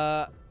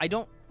 I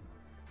don't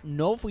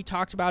know if we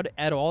talked about it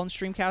at all in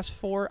Streamcast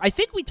 4. I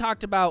think we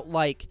talked about,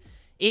 like,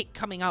 it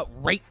coming out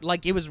right,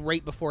 like, it was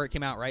right before it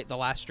came out, right? The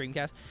last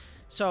Streamcast.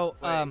 So,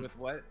 wait, with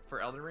what?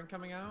 For Elden Ring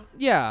coming out?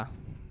 Yeah.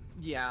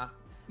 Yeah.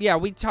 Yeah,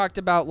 we talked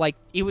about, like,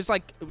 it was,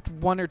 like,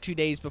 1 or 2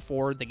 days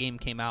before the game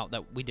came out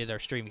that we did our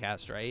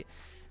Streamcast, right?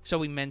 So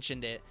we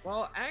mentioned it.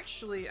 Well,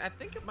 actually, I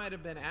think it might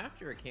have been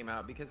after it came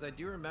out because I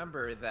do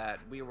remember that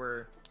we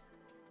were...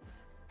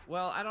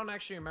 Well, I don't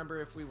actually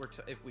remember if we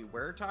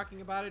were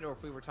talking about it or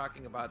if we were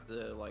talking about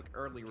the, like,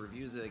 early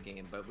reviews of the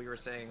game, but we were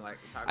saying, like...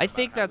 I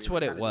think that's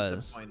what it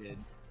was.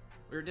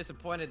 We were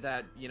disappointed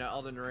that, you know,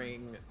 Elden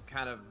Ring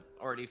kind of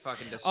already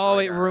fucking destroyed Oh,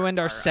 it ruined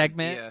our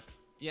segment? Idea.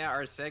 Yeah,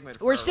 our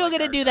segment. We're still going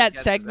to do that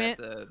segment,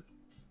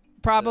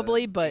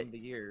 probably, but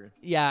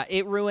yeah,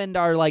 it ruined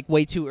our, like,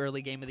 way too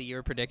early Game of the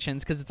Year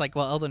predictions because it's like,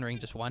 well, Elden Ring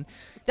just won.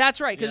 That's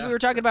right, because we were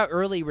talking about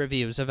early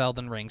reviews of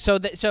Elden Ring. So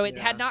it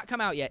had not come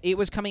out yet. It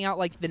was coming out,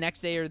 like, the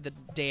next day or the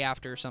day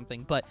after or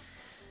something. But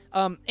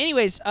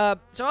anyways, so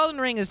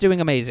Elden Ring is doing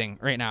amazing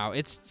right now.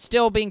 It's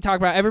still being talked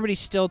about. Everybody's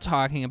still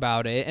talking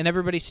about it, and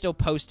everybody's still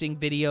posting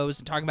videos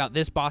and talking about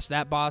this boss,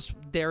 that boss,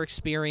 their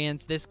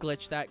experience, this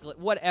glitch, that glitch,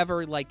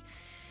 whatever, like...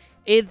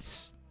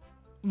 It's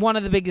one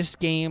of the biggest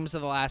games of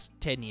the last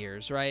 10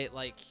 years, right?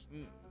 Like,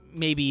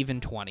 maybe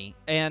even 20.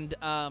 And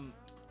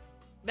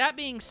that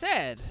being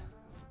said,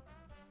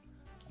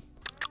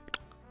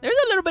 there's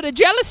a little bit of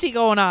jealousy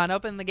going on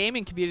up in the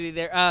gaming community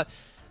there. I'm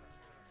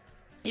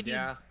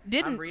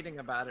reading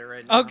about it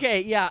right now.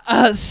 Okay, yeah.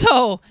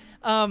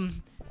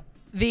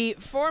 The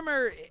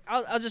former,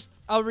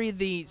 I'll read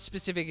the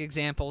specific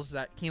examples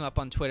that came up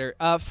on Twitter.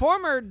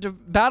 Former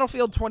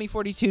Battlefield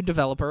 2042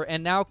 developer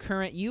and now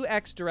current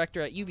UX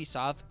director at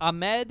Ubisoft,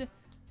 Ahmed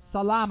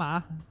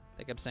Salama, I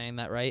think I'm saying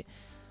that right,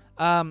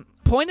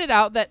 pointed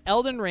out that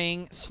Elden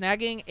Ring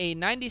snagging a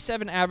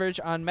 97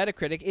 average on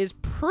Metacritic is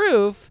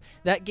proof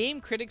that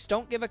game critics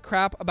don't give a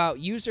crap about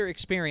user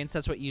experience.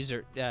 That's what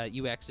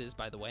UX is,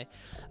 by the way.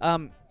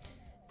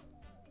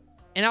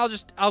 And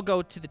I'll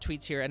go to the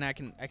tweets here, and I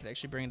can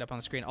actually bring it up on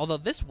the screen. Although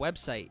this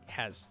website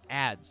has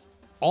ads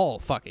all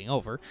fucking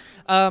over.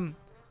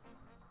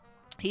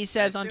 He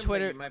says on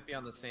Twitter, you might be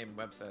on the same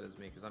website as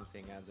me because I'm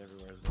seeing ads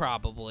everywhere as well.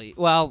 Probably.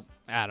 Well,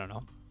 I don't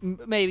know.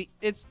 Maybe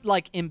it's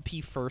like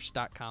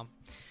mpfirst.com.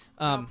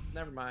 No,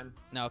 never mind.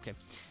 No, okay.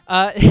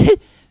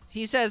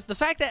 He says the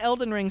fact that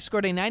Elden Ring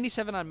scored a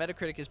 97 on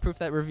Metacritic is proof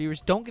that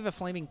reviewers don't give a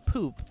flaming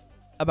poop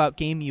about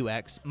game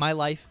UX. My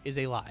life is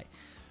a lie.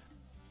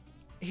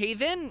 He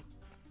then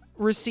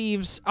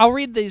receives, I'll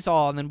read these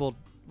all and then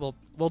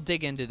we'll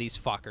dig into these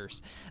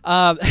fuckers.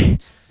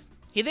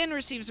 He then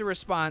receives a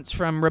response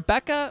from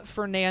Rebecca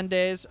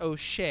Fernandez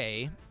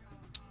O'Shea,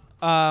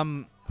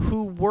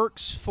 who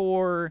works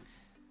for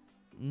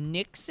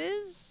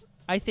Nix's.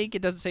 I think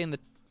it doesn't say in the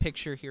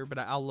picture here, but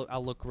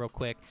I'll look real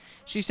quick.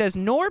 She says,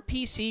 nor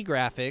PC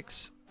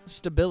graphics,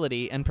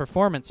 stability, and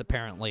performance,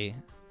 apparently.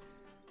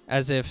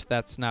 As if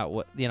that's not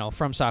what,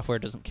 From Software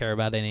doesn't care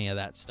about any of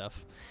that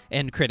stuff.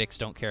 And critics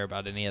don't care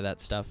about any of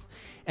that stuff.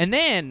 And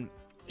then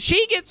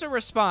she gets a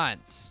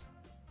response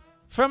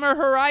from a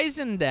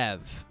Horizon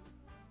dev.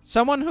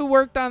 Someone who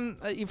worked on,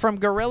 from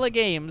Guerrilla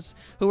Games,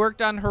 who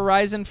worked on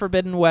Horizon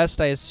Forbidden West,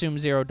 I assume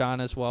Zero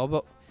Dawn as well.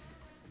 But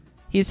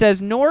he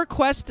says, nor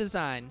quest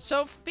design.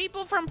 So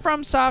people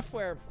from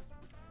Software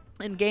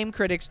and game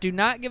critics do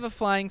not give a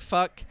flying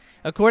fuck,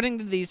 according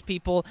to these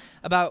people,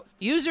 about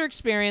user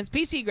experience,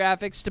 PC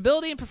graphics,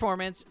 stability and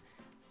performance,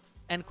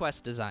 and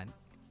quest design.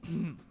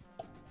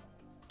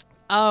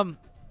 Wow.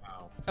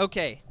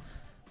 Okay.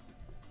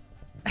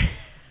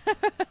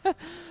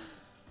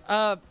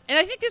 And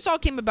I think this all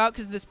came about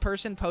because this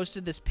person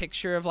posted this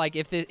picture of, like,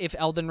 if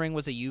Elden Ring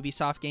was a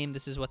Ubisoft game,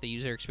 this is what the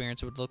user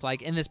experience would look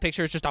like. And this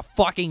picture is just a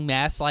fucking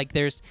mess. Like,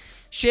 there's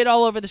shit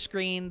all over the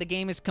screen. The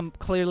game is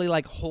clearly,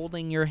 like,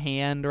 holding your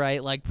hand,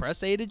 right? Like,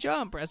 press A to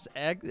jump, press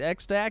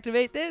X to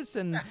activate this.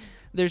 And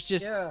there's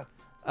just... Yeah.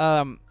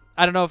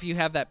 I don't know if you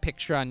have that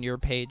picture on your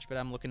page, but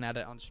I'm looking at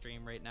it on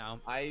stream right now.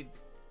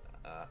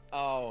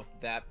 Oh,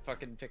 that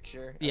fucking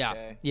picture? Yeah.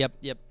 Okay.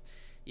 Yep.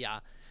 Yeah.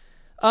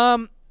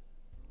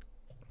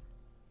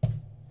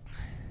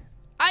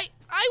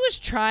 I was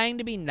trying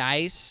to be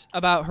nice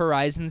about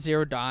Horizon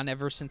Zero Dawn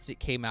ever since it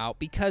came out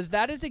because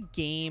that is a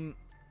game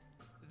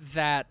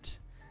that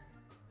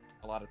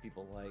a lot of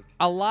people like.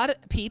 A lot of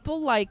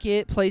people like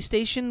it.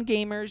 PlayStation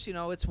gamers, you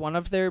know, it's one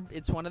of their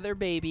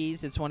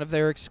babies. It's one of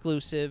their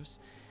exclusives.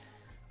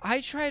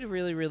 I tried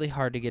really, really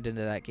hard to get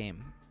into that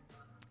game.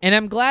 And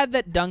I'm glad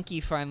that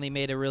Dunkey finally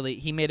made a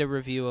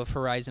review of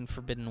Horizon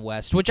Forbidden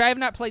West, which I have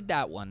not played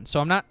that one. So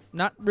I'm not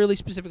really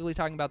specifically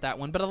talking about that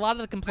one, but a lot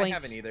of the complaints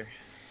I haven't either.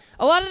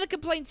 A lot of the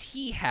complaints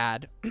he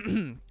had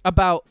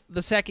about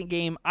the second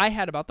game, I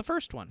had about the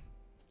first one.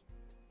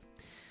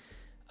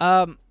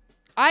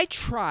 I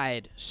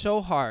tried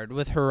so hard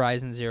with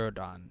Horizon Zero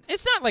Dawn.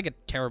 It's not like a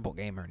terrible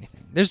game or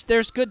anything.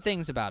 There's good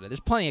things about it. There's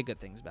plenty of good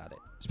things about it,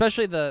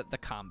 especially the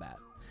combat.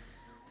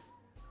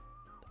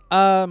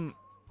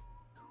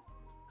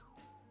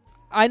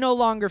 I no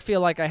longer feel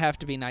like I have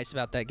to be nice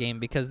about that game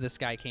because this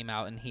guy came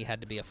out and he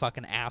had to be a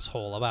fucking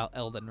asshole about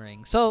Elden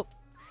Ring. So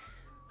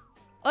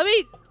let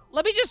me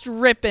just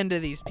rip into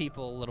these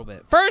people a little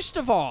bit. First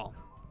of all,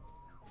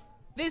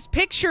 this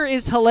picture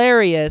is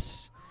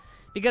hilarious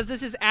because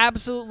this is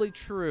absolutely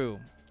true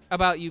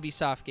about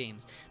Ubisoft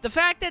games. The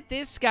fact that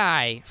this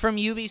guy from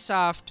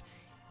Ubisoft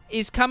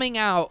is coming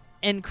out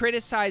and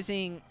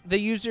criticizing the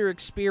user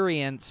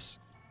experience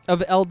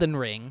of Elden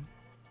Ring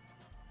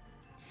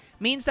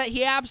means that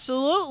he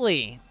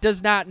absolutely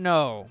does not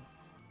know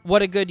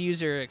what a good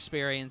user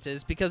experience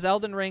is, because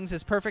Elden Ring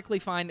is perfectly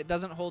fine. It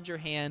doesn't hold your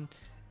hand.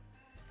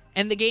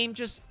 And the game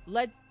just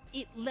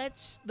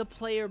lets the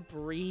player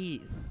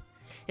breathe.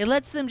 It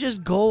lets them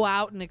just go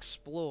out and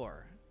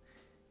explore.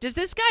 Does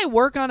this guy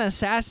work on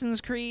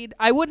Assassin's Creed?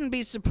 I wouldn't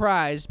be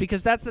surprised,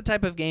 because that's the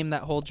type of game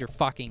that holds your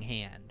fucking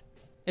hand.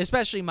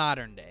 Especially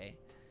modern day.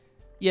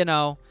 You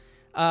know,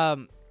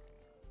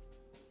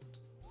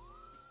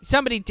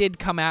 somebody did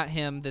come at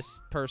him, this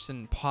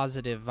person,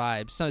 positive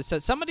vibes. So it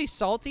says, somebody's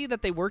salty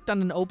that they worked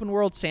on an open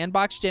world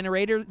sandbox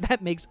generator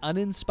that makes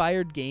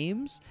uninspired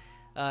games.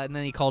 And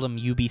then he called him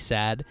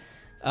Ubisad.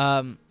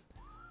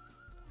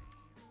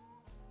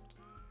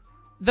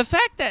 The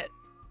fact that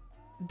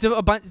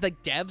a bunch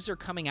like devs are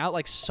coming out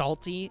like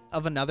salty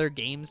of another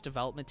game's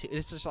development too,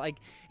 it's just like,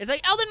 it's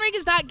like Elden Ring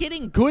is not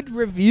getting good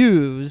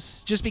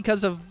reviews just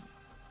because of,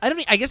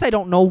 I guess I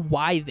don't know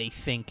why they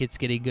think it's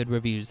getting good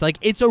reviews. Like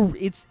it's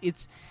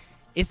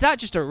not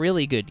just a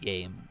really good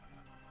game.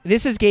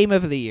 This is Game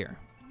of the Year.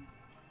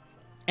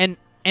 And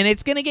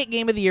it's going to get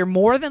Game of the Year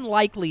more than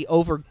likely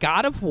over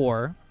God of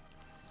War,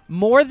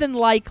 more than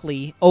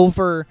likely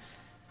over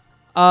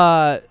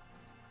what's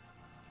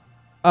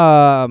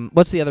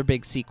the other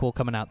big sequel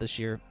coming out this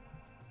year?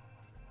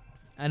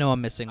 I know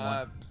I'm missing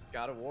one.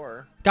 God of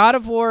War. God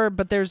of War,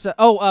 but there's Breath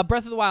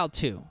of the Wild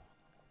 2.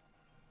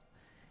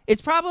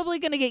 It's probably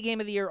going to get Game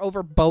of the Year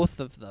over both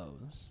of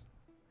those.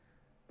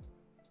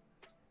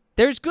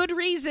 There's good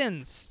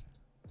reasons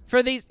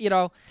for these, you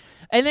know.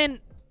 And then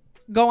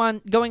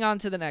going on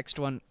to the next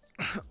one.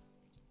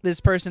 This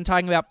person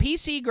talking about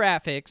PC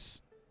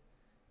graphics.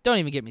 Don't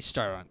even get me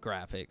started on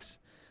graphics.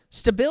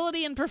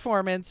 Stability and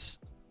performance.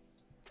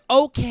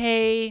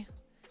 Okay.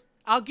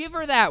 I'll give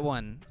her that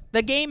one.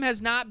 The game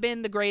has not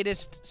been the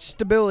greatest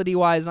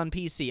stability-wise on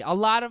PC. A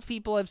lot of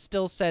people have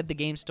still said the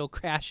game's still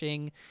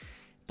crashing.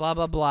 Blah,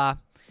 blah, blah.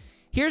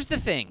 Here's the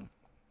thing.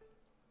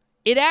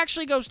 It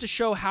actually goes to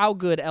show how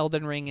good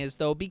Elden Ring is,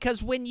 though,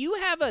 because when you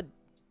have an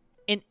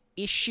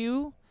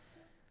issue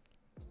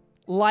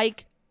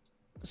like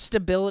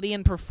stability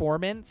and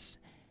performance,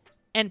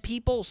 and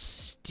people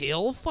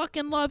still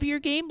fucking love your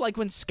game, like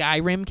when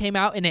Skyrim came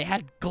out and it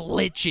had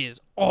glitches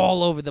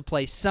all over the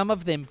place, some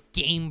of them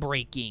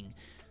game-breaking,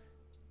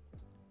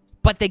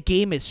 but the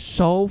game is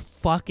so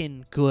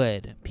fucking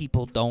good,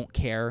 people don't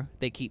care.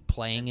 They keep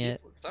playing it.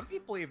 Some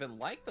people even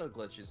like the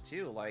glitches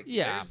too. Like,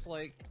 yeah, there's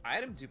like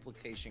item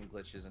duplication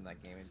glitches in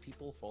that game, and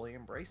people fully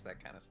embrace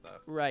that kind of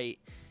stuff. Right.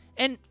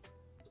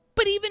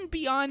 But even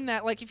beyond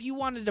that, like if you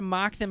wanted to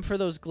mock them for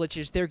those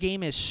glitches, their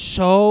game is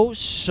so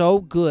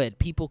good.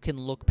 People can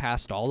look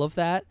past all of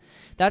that.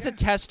 That's a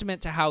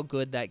testament to how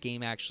good that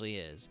game actually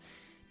is.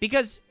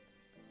 Because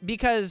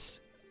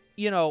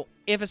you know,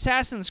 if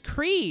Assassin's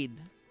Creed,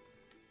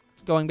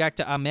 going back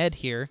to Ahmed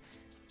here,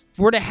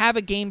 were to have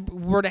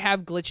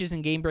glitches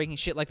and game-breaking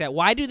shit like that,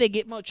 why do they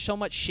get so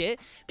much shit?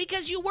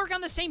 Because you work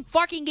on the same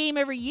fucking game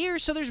every year,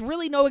 so there's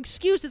really no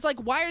excuse. It's like,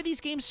 why are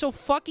these games so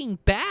fucking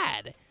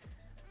bad?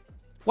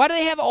 Why do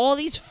they have all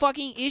these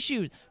fucking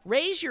issues?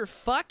 Raise your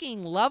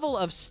fucking level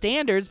of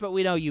standards, but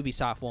we know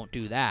Ubisoft won't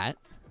do that.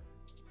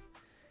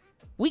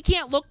 We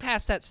can't look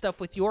past that stuff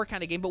with your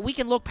kind of game, but we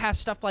can look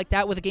past stuff like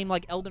that with a game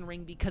like Elden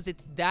Ring because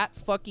it's that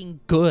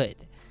fucking good.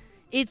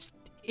 It's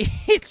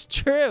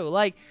true.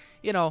 Like,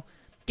 you know,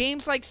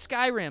 games like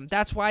Skyrim,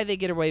 that's why they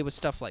get away with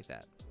stuff like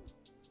that.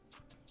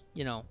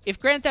 You know, if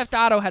Grand Theft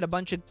Auto had a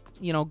bunch of,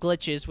 you know,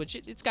 glitches, which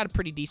it's got a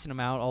pretty decent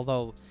amount,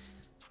 although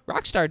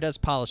Rockstar does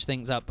polish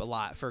things up a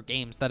lot for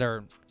games that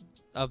are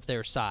of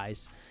their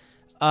size.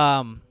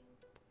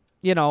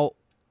 You know,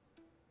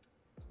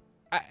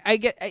 I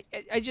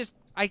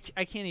I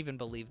can't even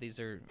believe these.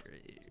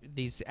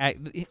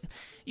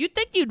 You'd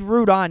think you'd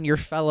root on your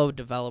fellow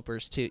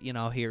developers too, you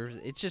know, here.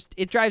 It's just,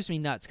 it drives me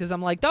nuts because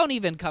I'm like, don't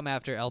even come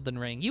after Elden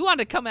Ring. You want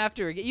to come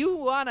after, you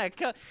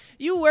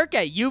work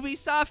at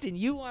Ubisoft and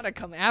you want to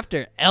come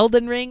after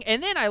Elden Ring.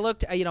 And then I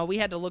looked, you know, we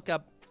had to look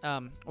up,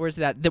 where's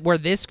that, where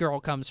this girl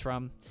comes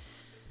from.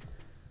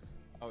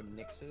 Oh,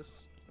 Nixus?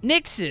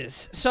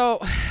 Nixus. So,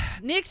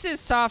 Nixus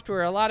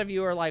Software, a lot of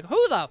you are like,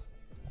 who the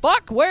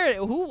fuck?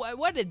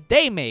 What did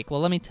they make?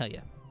 Well, let me tell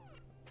you.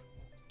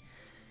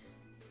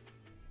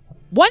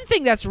 One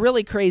thing that's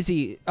really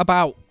crazy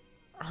about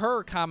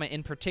her comment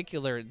in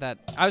particular, that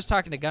I was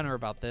talking to Gunnar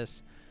about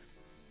this.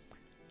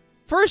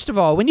 First of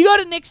all, when you go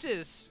to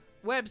Nix's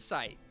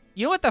website,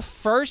 you know what the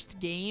first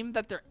game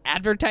that they're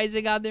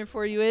advertising on there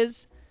for you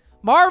is?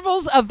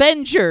 Marvel's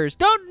Avengers.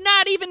 Don't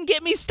not even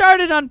get me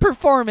started on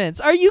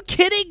performance. Are you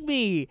kidding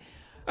me?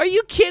 Are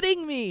you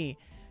kidding me?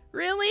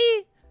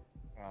 Really?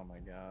 Oh my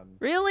god.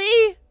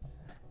 Really?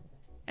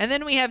 And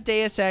then we have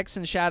Deus Ex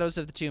and Shadows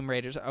of the Tomb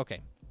Raiders.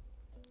 Okay.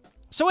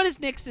 So what does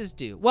Nix's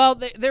do? Well,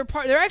 they're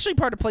actually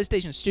part of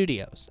PlayStation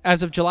Studios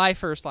as of July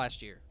 1st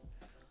last year.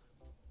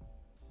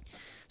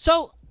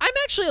 So I'm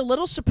actually a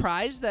little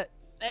surprised that,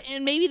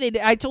 and maybe they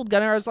did. I told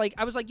Gunnar, I was like,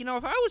 you know,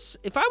 if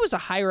I was a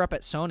higher up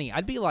at Sony,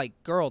 I'd be like,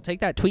 girl, take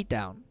that tweet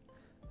down.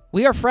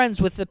 We are friends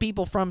with the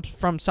people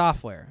from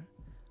Software.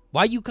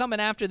 Why are you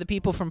coming after the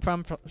people from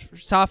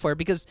Software?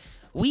 Because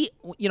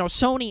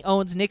Sony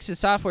owns Nix's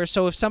Software.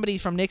 So if somebody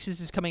from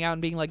Nix's is coming out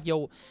and being like,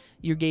 yo,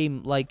 your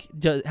game like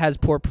has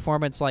poor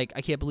performance, like, I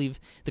can't believe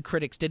the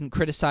critics didn't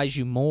criticize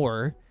you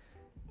more.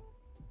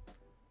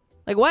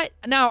 Like, what?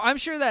 Now, I'm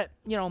sure that,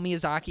 you know,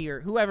 Miyazaki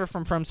or whoever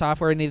from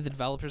Software, any of the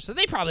developers, so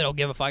they probably don't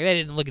give a fuck. They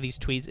didn't look at these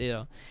tweets, you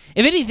know.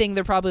 If anything,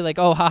 they're probably like,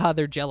 oh, haha,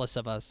 they're jealous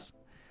of us.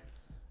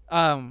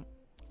 But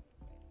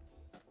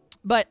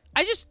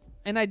I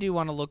do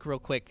want to look real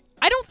quick.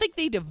 I don't think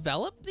they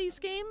develop these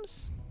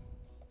games,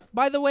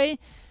 by the way.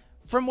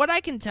 From what I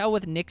can tell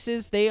with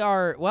Nix's, they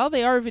are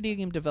a video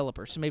game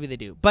developer, so maybe they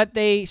do. But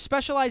they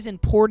specialize in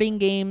porting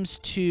games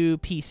to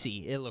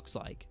PC, it looks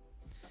like.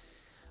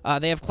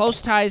 They have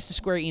close ties to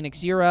Square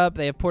Enix Europe.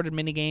 They have ported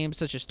minigames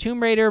such as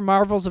Tomb Raider,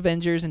 Marvel's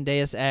Avengers, and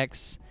Deus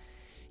Ex.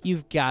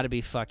 You've got to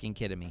be fucking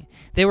kidding me.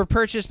 They were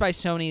purchased by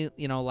Sony,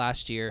 you know,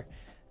 last year.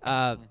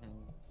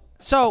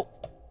 So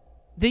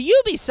the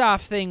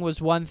Ubisoft thing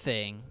was one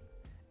thing.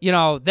 You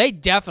know, they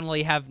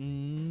definitely have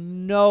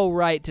no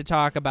right to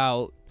talk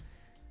about.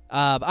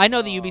 I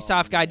know the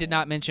Ubisoft guy did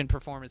not mention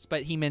performance,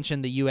 but he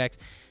mentioned the UX.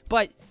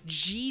 But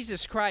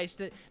Jesus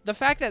Christ, the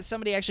fact that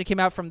somebody actually came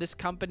out from this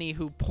company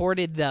who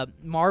ported the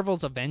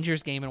Marvel's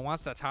Avengers game and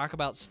wants to talk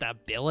about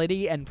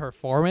stability and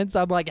performance,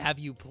 I'm like, have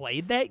you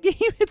played that game?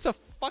 It's a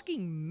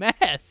fucking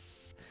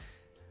mess.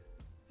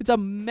 It's a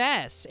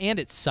mess, and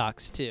it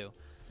sucks too.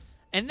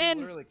 And then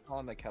literally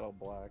calling the kettle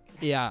black.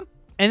 Yeah.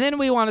 And then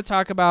we want to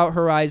talk about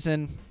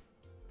Horizon.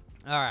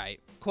 All right,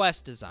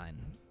 quest design.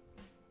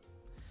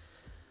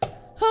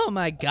 Oh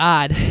my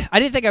god. I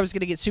didn't think I was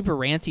going to get super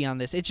ranty on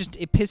this. It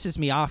pisses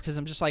me off because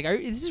I'm just like,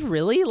 is this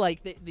really,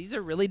 like, these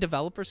are really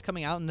developers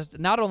coming out and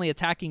not only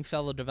attacking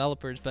fellow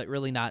developers, but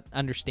really not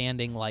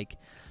understanding, like,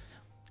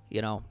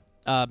 you know,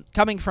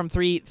 coming from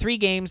three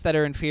games that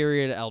are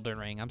inferior to Elden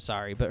Ring. I'm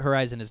sorry, but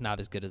Horizon is not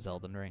as good as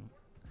Elden Ring.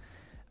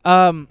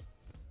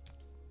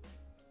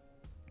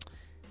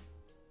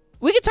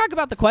 We could talk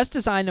about the quest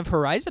design of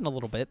Horizon a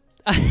little bit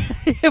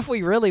if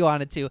we really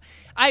wanted to.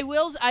 I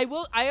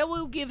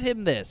will give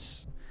him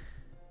this.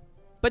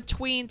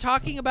 Between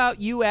talking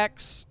about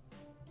UX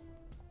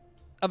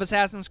of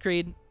Assassin's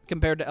Creed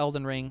compared to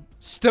Elden Ring,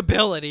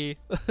 stability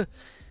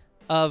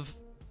of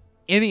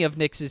any of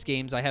Nix's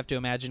games, I have to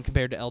imagine,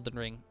 compared to Elden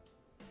Ring,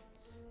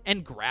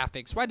 and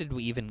graphics. Why did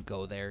we even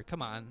go there?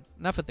 Come on.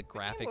 Enough with the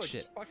graphics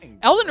shit.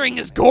 Elden Ring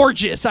is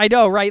gorgeous. I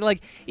know, right?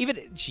 Like, even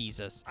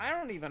Jesus. I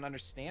don't even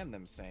understand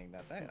them saying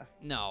that.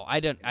 No, I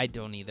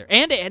don't either.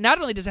 And it not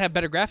only does it have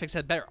better graphics, it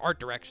has better art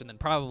direction than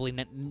probably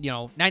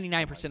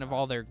 99% of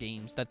all their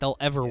games that they'll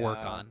ever work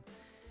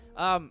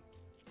on.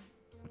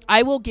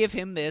 I will give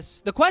him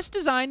this. The quest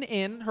design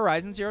in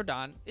Horizon Zero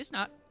Dawn is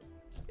not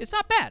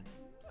bad.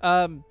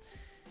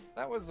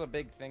 That was a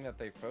big thing that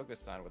they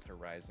focused on with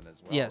Horizon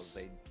as well. Yes.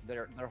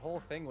 Their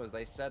whole thing was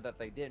they said that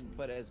they didn't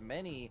put as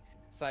many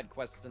side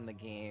quests in the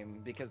game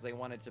because they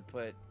wanted to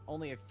put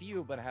only a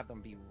few but have them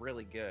be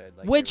really good.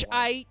 Like, which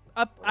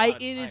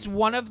it is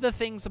one of the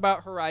things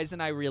about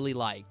Horizon I really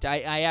liked.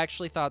 I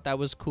actually thought that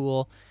was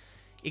cool.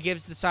 It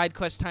gives the side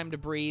quest time to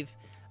breathe.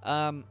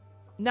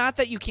 Not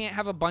that you can't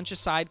have a bunch of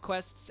side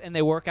quests and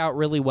they work out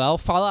really well.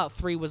 Fallout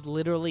 3 was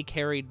literally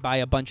carried by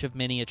a bunch of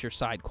miniature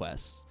side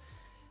quests.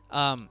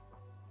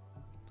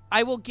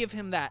 I will give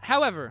him that.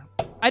 However,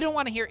 I don't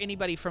want to hear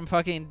anybody from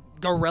fucking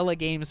Guerrilla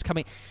Games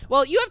coming.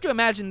 Well, you have to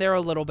imagine they're a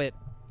little bit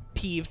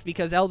peeved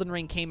because Elden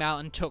Ring came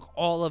out and took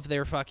all of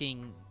their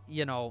fucking,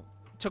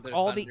 took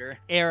all the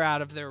air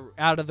out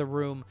of the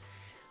room.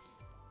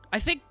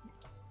 I think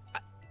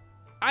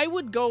I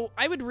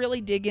would really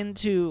dig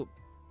into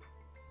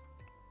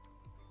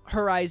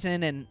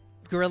Horizon and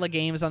Guerrilla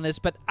Games on this,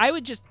 but I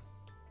would just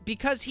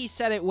because he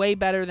said it way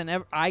better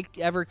than I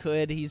ever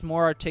could. He's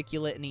more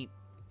articulate and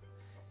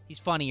he's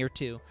funnier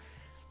too.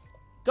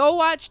 Go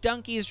watch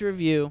Donkey's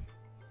review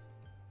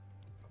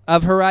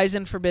of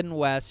Horizon Forbidden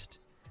West.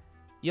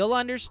 You'll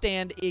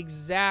understand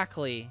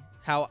exactly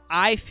how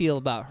I feel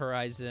about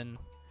Horizon.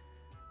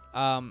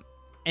 And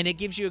it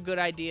gives you a good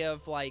idea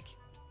of, like,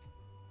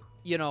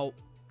 you know,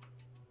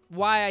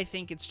 why I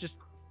think it's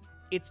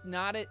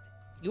not a...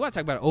 You want to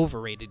talk about an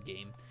overrated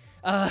game.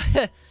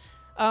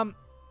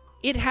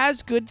 It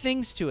has good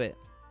things to it.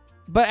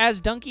 But as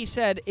Donkey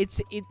said,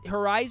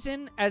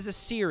 Horizon as a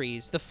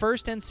series, the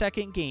first and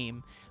second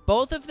game,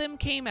 both of them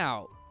came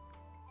out.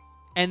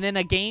 And then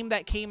a game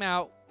that came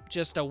out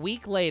just a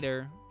week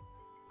later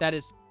that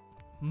is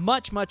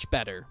much, much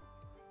better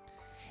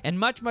and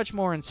much, much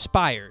more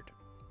inspired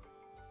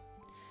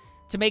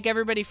to make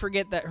everybody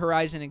forget that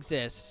Horizon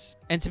exists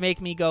and to make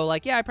me go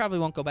like, yeah, I probably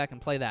won't go back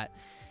and play that.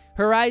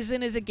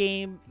 Horizon is a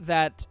game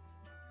that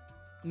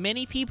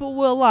many people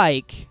will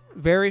like,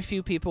 very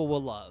few people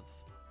will love.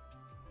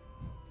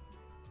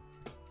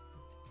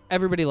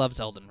 Everybody loves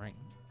Elden Ring.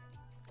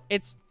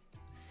 It's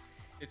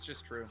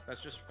just true.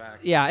 That's just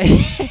fact. Yeah.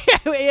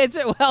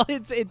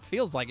 It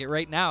feels like it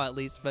right now at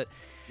least, but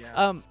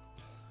yeah.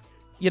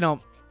 You know,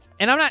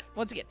 and I'm not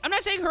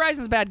saying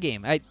Horizon's a bad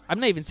game. I'm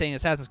not even saying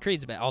Assassin's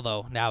Creed's bad,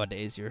 although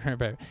nowadays you're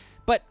better.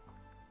 But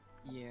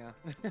yeah.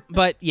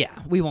 But yeah,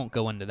 we won't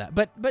go into that.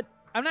 But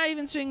I'm not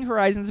even saying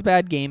Horizon's a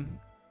bad game.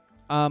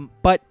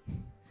 But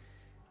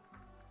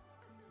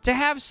to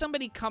have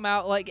somebody come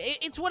out, like,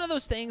 it's one of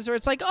those things where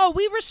it's like, oh,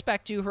 we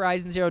respect you,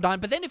 Horizon Zero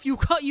Dawn, but then if you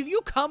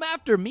come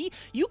after me,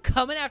 you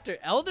coming after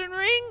Elden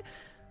Ring?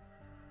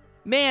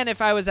 Man, if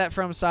I was at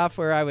From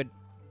Software, I would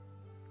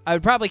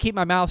probably keep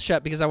my mouth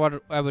shut because I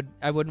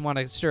wouldn't want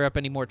to stir up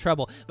any more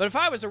trouble. But if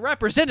I was a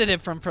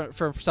representative from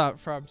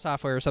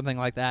Software or something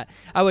like that,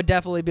 I would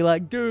definitely be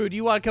like, dude,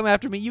 you want to come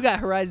after me? You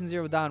got Horizon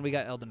Zero Dawn, we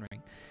got Elden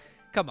Ring.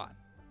 Come on.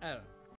 I don't know.